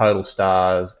be a total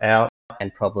stars out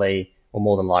and probably, or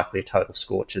more than likely, a total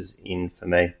Scorchers in for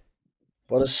me.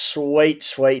 What a sweet,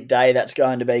 sweet day that's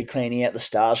going to be cleaning out the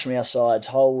stars from our sides.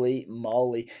 Holy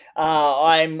moly.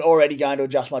 I'm already going to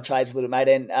adjust my trades a little bit, mate.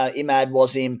 And Imad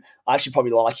was him. I actually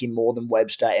probably like him more than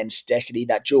Webster and Steckety,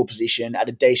 that dual position at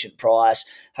a decent price,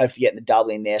 hopefully getting the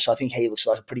double in there. So I think he looks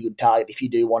like a pretty good target if you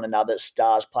do want another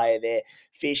stars player there.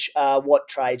 Fish, what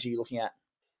trades are you looking at?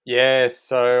 Yeah,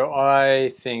 so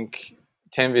I think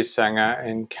Tenvis Sanger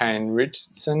and Kane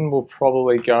Richardson will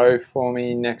probably go for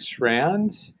me next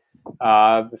round.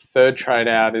 The third trade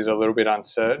out is a little bit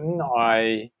uncertain.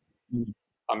 I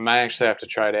may actually have to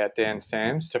trade out Dan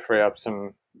Sams to free up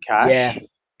some cash,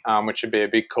 which would be a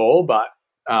big call, but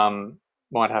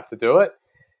might have to do it.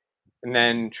 And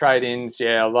then trade-ins,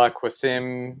 I like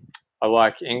Wasim. I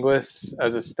like Inglis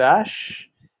as a stash.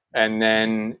 And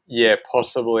then,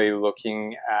 possibly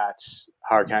looking at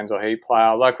Hurricanes or Heat player.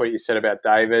 I like what you said about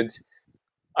David.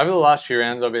 Over the last few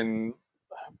rounds, I've been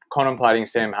contemplating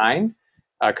Sam Hain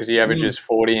because he averages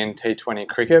 40 in T20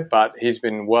 cricket, but he's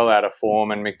been well out of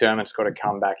form and McDermott's got to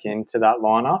come back into that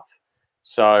lineup.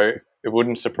 So it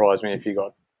wouldn't surprise me if he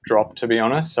got dropped, to be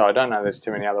honest. So I don't know there's too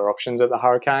many other options at the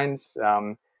Hurricanes.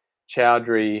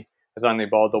 Chowdhury has only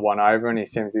bowled the one over and he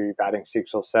seems to be batting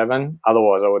 6 or 7.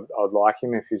 Otherwise, I'd like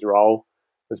him if his role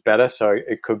was better. So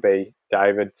it could be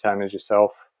David, same as yourself.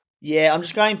 Yeah, I'm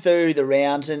just going through the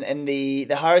rounds, and the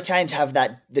Hurricanes have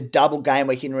the double game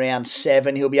week in round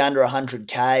 7. He'll be under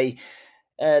 100K.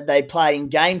 They play in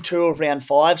game 2 of round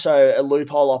 5, so a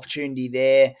loophole opportunity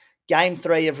there. Game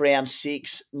 3 of round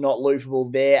 6, not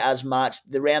loopable there as much.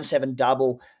 The round 7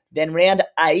 double. Then round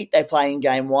 8, they play in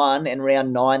game 1, and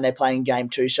round 9, they play in game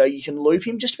 2. So you can loop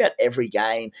him just about every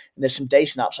game, and there's some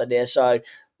decent upside there. So,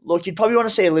 look, you'd probably want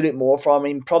to see a little bit more from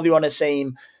him. Probably want to see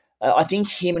him. I think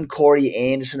him and Corey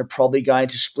Anderson are probably going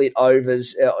to split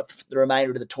overs for the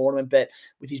remainder of the tournament, but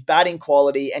with his batting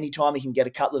quality, anytime he can get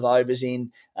a couple of overs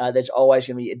in, there's always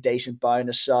going to be a decent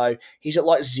bonus. So he's at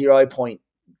like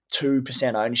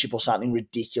 0.2% ownership or something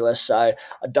ridiculous. So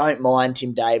I don't mind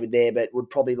Tim David there, but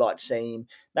would probably like to see him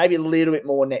maybe a little bit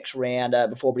more next round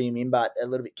before bringing him in, but a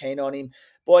little bit keen on him.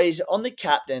 Boys, on the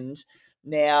captains,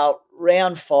 now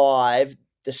round 5,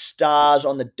 the stars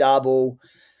on the double.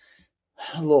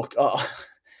 Look,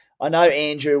 I know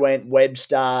Andrew went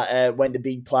Webster, went the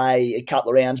big play a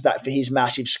couple of rounds back for his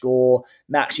massive score.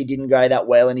 Maxie didn't go that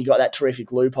well, and he got that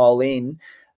terrific loophole in.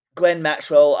 Glenn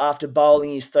Maxwell, after bowling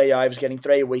his 3 overs, getting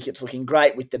 3 wickets, looking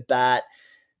great with the bat.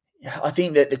 I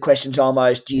think that the question's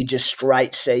almost, do you just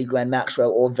straight see Glenn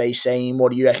Maxwell or VC him?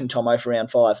 What do you reckon, Tomo, for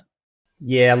round 5?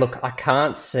 Yeah, look, I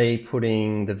can't see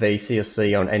putting the VC or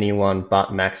C on anyone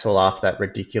but Maxwell after that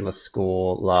ridiculous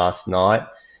score last night.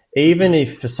 Even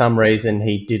if for some reason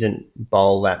he didn't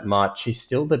bowl that much, he's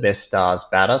still the best stars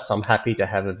batter, so I'm happy to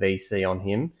have a VC on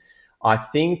him. I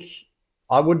think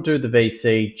I would do the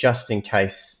VC just in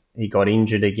case he got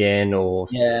injured again or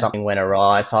something went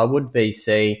awry, so I would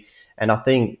VC. And I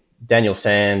think Daniel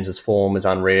Sams' form is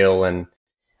unreal, and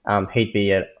he'd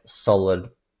be a solid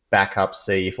backup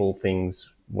C if all things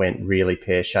went really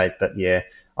pear-shaped. But yeah,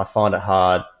 I find it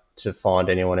hard to find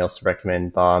anyone else to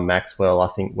recommend bar Maxwell. I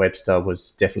think Webster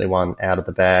was definitely one out of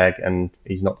the bag, and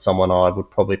he's not someone I would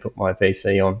probably put my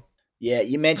VC on. Yeah,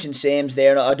 you mentioned Sams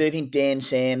there, and I do think Dan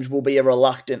Sams will be a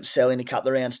reluctant sell in a couple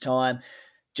of rounds' time.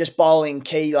 Just bowling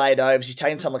key late overs. He's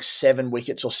taken something like 7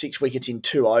 wickets or 6 wickets in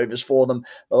 2 overs for them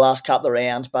the last couple of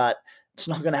rounds, but it's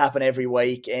not going to happen every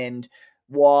week. And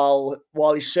while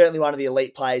he's certainly one of the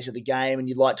elite players of the game and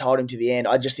you'd like to hold him to the end,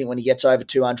 I just think when he gets over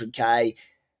 200K,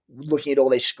 looking at all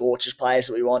these Scorchers players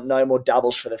that we want, no more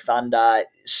doubles for the Thunder,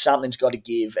 something's got to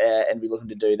give, and we're looking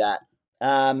to do that.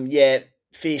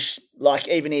 Fish, like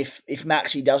even if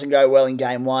Maxie doesn't go well in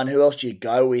game 1, who else do you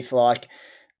go with? Like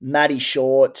Matty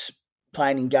Short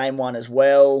playing in game 1 as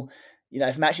well.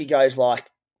 If Maxie goes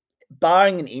like,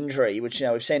 barring an injury, which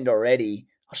we've seen already,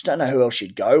 I just don't know who else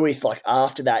you'd go with. Like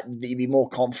after that you'd be more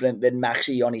confident than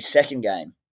Maxie on his second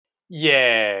game.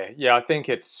 Yeah, I think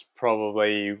it's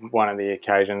probably one of the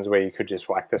occasions where you could just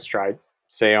whack the straight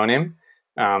C on him.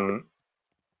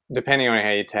 Depending on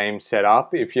how your team's set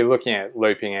up, if you're looking at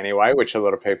looping anyway, which a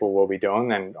lot of people will be doing,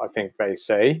 then I think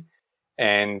VC.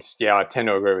 And I tend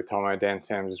to agree with Tomo. Dan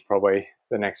Sams is probably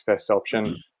the next best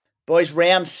option. Boys,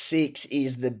 round 6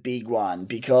 is the big one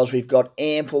because we've got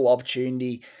ample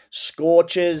opportunity.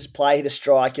 Scorchers play the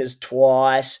strikers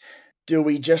twice. Do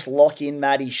we just lock in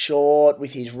Matty Short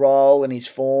with his role and his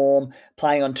form,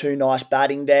 playing on 2 nice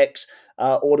batting decks,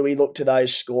 or do we look to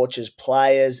those Scorchers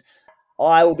players?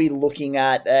 I will be looking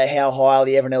at how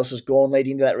highly everyone else has gone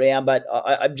leading into that round, but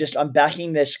I'm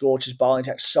backing their Scorchers bowling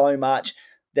attack so much.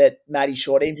 that Matty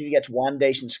Short, even if he gets one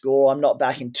decent score, I'm not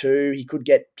backing two. He could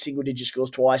get single-digit scores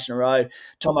twice in a row.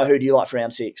 Tomo, who do you like for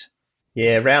round 6?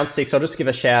 Yeah, round 6. I'll just give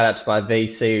a shout out to my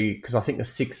VC because I think the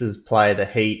Sixers play the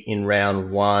Heat in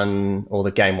round 1, or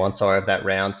the game 1, sorry, of that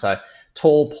round. So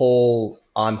Tall Paul,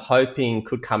 I'm hoping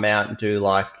could come out and do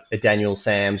like a Daniel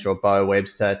Sams or a Bo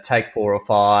Webster, take 4 or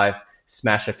 5,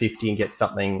 smash a 50 and get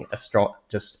something strong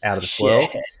just out of the swirl.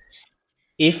 Yeah.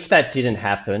 If that didn't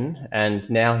happen, and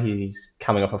now he's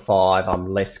coming off a 5,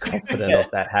 I'm less confident of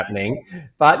that happening.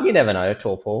 But you never know,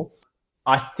 Tall Paul.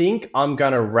 I think I'm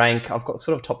going to rank, I've got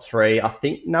sort of top 3. I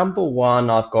think number 1,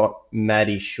 I've got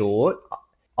Matty Short.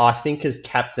 I think as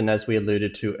captain, as we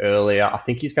alluded to earlier, I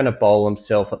think he's going to bowl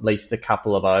himself at least a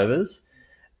couple of overs.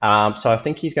 So I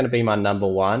think he's going to be my number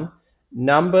 1.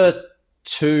 Number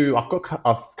 2,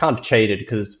 I've kind of cheated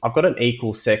because I've got an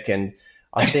equal second.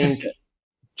 I think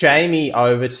Jamie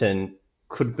Overton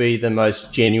could be the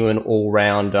most genuine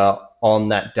all-rounder on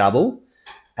that double.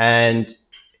 And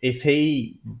if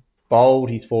he bowled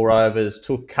his 4 overs,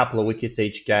 took a couple of wickets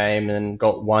each game and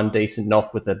got one decent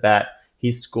knock with the bat,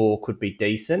 his score could be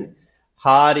decent.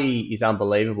 Hardy is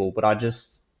unbelievable, but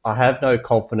I have no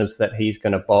confidence that he's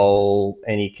going to bowl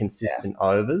any consistent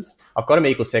overs. I've got him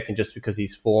equal second just because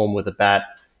his form with the bat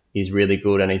is really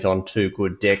good and he's on 2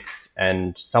 good decks,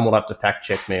 and someone will have to fact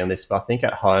check me on this, but I think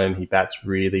at home he bats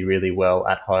really, really well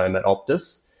at home at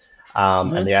Optus.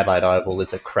 And the Adelaide Oval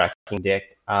is a cracking deck.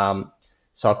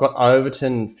 So I've got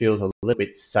Overton feels a little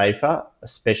bit safer,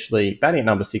 especially batting at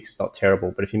number 6 is not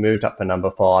terrible, but if he moved up for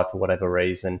number 5 for whatever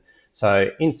reason.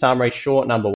 So in summary, Short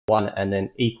number 1 and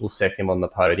then equal second on the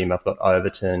podium. I've got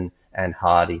Overton and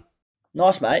Hardy.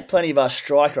 Nice, mate. Plenty of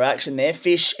striker action there.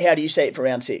 Fish, how do you see it for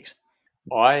round 6?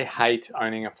 I hate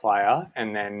owning a player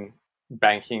and then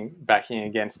backing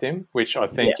against him, which I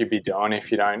think you'd be doing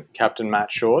if you don't captain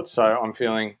Matt Short. So I'm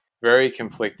feeling very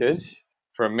conflicted.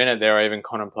 For a minute there, I even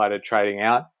contemplated trading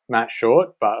out Matt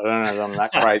Short, but I don't know if I'm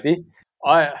that crazy.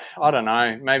 I don't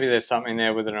know. Maybe there's something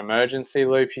there with an emergency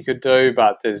loop you could do,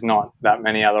 but there's not that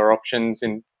many other options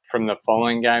from the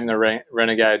following game, the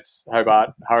Renegades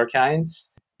Hobart Hurricanes.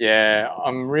 Yeah,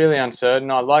 I'm really uncertain.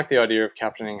 I like the idea of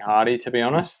captaining Hardy, to be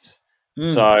honest.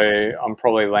 So I'm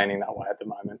probably leaning that way at the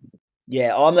moment.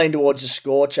 Yeah, I'm leaning towards the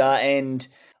Scorcher, and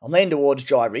I'm leaning towards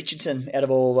Jai Richardson out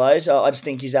of all those. I just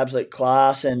think he's absolute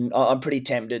class, and I'm pretty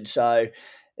tempted. So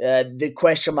the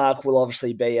question mark will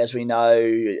obviously be, as we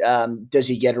know, does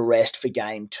he get a rest for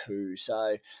game 2?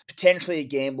 So potentially a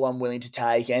gamble I'm willing to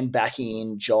take, and backing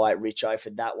in Jai Richo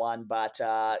for that one. But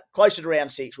closer to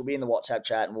round 6, we'll be in the WhatsApp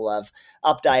chat and we'll have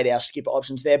update our skipper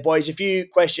options there. Boys, a few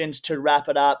questions to wrap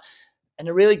it up. And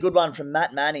a really good one from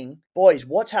Matt Manning. Boys,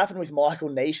 what's happened with Michael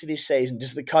Neser this season?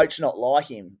 Does the coach not like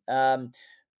him?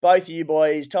 Both of you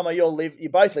boys, Tomo, you're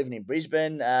both living in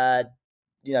Brisbane.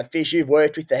 Fish, you've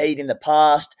worked with the Heat in the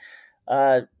past.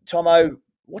 Tomo,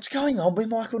 what's going on with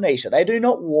Michael Neser? They do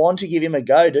not want to give him a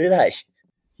go, do they?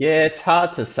 Yeah, it's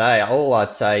hard to say. All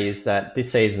I'd say is that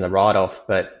this season's a write-off,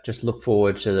 but just look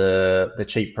forward to the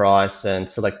cheap price and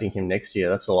selecting him next year.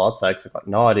 That's all I'd say, because I've got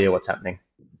no idea what's happening.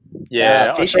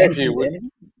 Yeah, I saw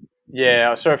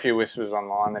a few whispers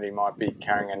online that he might be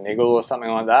carrying a niggle or something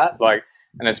like that.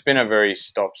 And it's been a very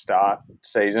stop-start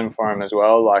season for him as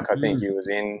well. I think he was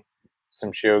in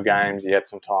some Shield games. He had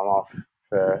some time off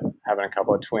for having a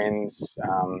couple of twins.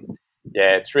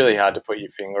 It's really hard to put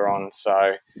your finger on. So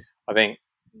I think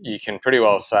you can pretty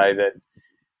well say that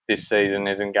this season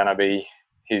isn't going to be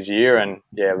his year, and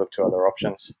look to other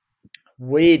options.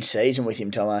 Weird season with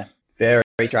him, Tomo. Very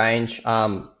strange.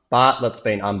 Bartlett's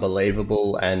been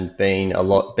unbelievable and been a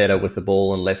lot better with the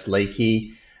ball and less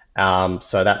leaky.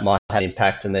 So that might have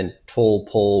impact. And then Tall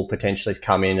Paul potentially has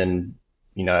come in and,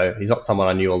 he's not someone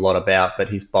I knew a lot about, but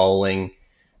his bowling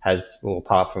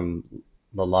apart from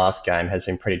the last game, has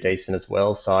been pretty decent as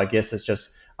well. So I guess it's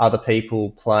just other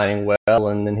people playing well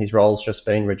and then his role's just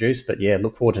been reduced. But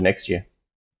look forward to next year.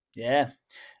 Yeah.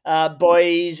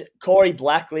 Boys, Corey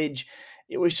Blackledge,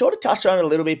 we've sort of touched on it a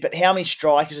little bit, but how many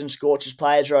Strikers and Scorchers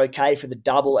players are okay for the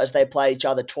double as they play each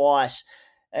other twice?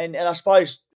 And I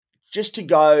suppose just to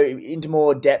go into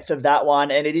more depth of that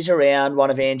one, and it is around one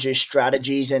of Andrew's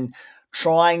strategies and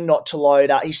trying not to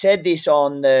load up. He said this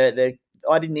on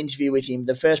I did an interview with him,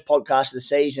 the first podcast of the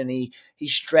season. He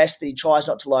stressed that he tries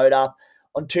not to load up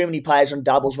on too many players on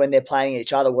doubles when they're playing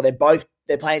each other. Well,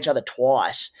 they're playing each other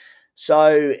twice.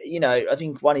 So, I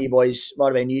think one of you boys, might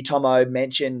have been you, Tomo,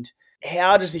 mentioned,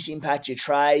 how does this impact your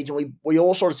trades? And we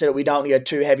all sort of said that we don't want to go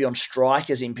too heavy on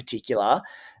strikers in particular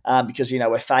because,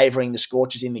 we're favouring the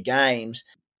Scorchers in the games.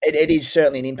 It is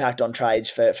certainly an impact on trades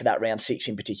for that round 6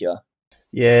 in particular.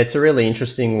 Yeah, it's a really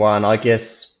interesting one. I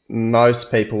guess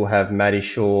most people have Matty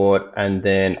Short and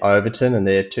then Overton, and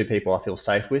they're two people I feel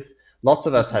safe with. Lots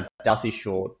of us have Darcy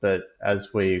Short, but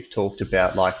as we've talked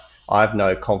about, like, I have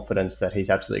no confidence that he's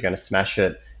absolutely going to smash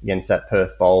it against that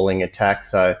Perth bowling attack.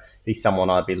 So he's someone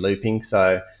I'd be looping.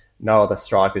 So no other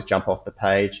strikers jump off the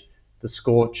page. The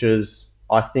Scorchers,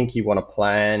 I think you want to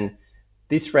plan.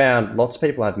 This round, lots of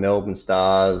people have Melbourne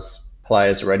Stars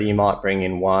players already. You might bring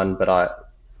in one, but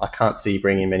I can't see you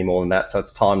bringing in many more than that. So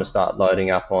it's time to start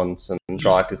loading up on some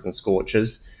strikers and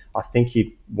Scorchers. I think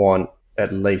you'd want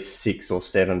at least 6 or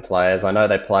 7 players. I know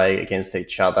they play against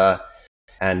each other,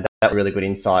 and that really good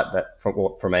insight that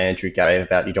from Andrew gave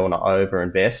about you don't want to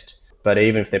over-invest. But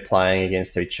even if they're playing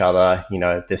against each other,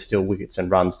 there's still wickets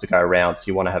and runs to go around, so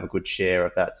you want to have a good share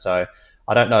of that. So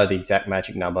I don't know the exact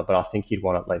magic number, but I think you'd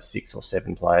want at least 6 or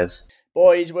 7 players.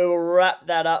 Boys, we will wrap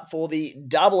that up for the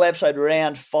double episode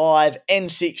round 5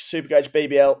 and 6 Supercoach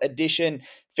BBL edition.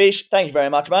 Fish, thank you very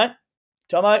much, mate.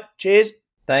 Tomo, cheers.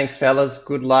 Thanks, fellas.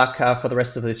 Good luck for the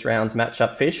rest of this round's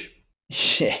matchup, Fish.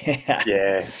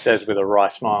 Yeah, says with a wry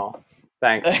smile.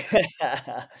 Thanks.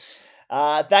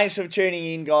 Thanks for tuning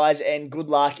in, guys, and good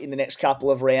luck in the next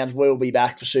couple of rounds. We'll be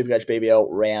back for Supercoach BBL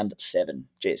round 7.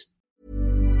 Cheers.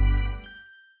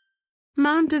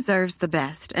 Mom deserves the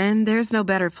best, and there's no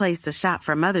better place to shop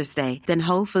for Mother's Day than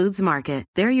Whole Foods Market.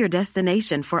 They're your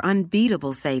destination for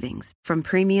unbeatable savings, from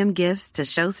premium gifts to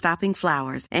show-stopping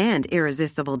flowers and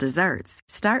irresistible desserts.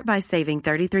 Start by saving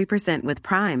 33% with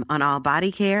Prime on all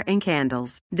body care and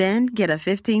candles. Then get a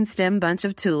 15-stem bunch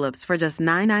of tulips for just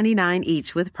 $9.99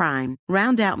 each with Prime.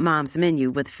 Round out Mom's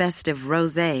menu with festive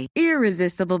rosé,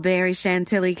 irresistible berry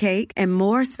chantilly cake, and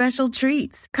more special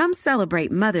treats. Come celebrate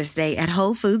Mother's Day at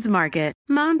Whole Foods Market.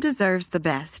 Mom deserves the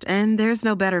best, and there's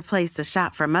no better place to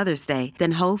shop for Mother's Day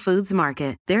than Whole Foods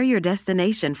Market. They're your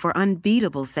destination for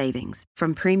unbeatable savings,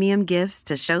 from premium gifts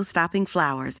to show-stopping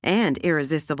flowers and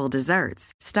irresistible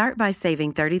desserts. Start by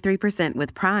saving 33%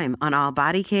 with Prime on all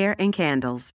body care and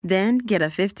candles. Then get a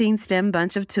 15-stem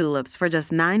bunch of tulips for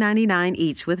just $9.99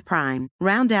 each with Prime.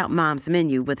 Round out Mom's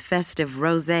menu with festive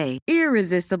rosé,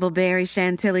 irresistible berry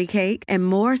chantilly cake, and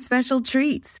more special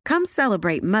treats. Come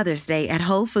celebrate Mother's Day at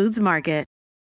Whole Foods Market.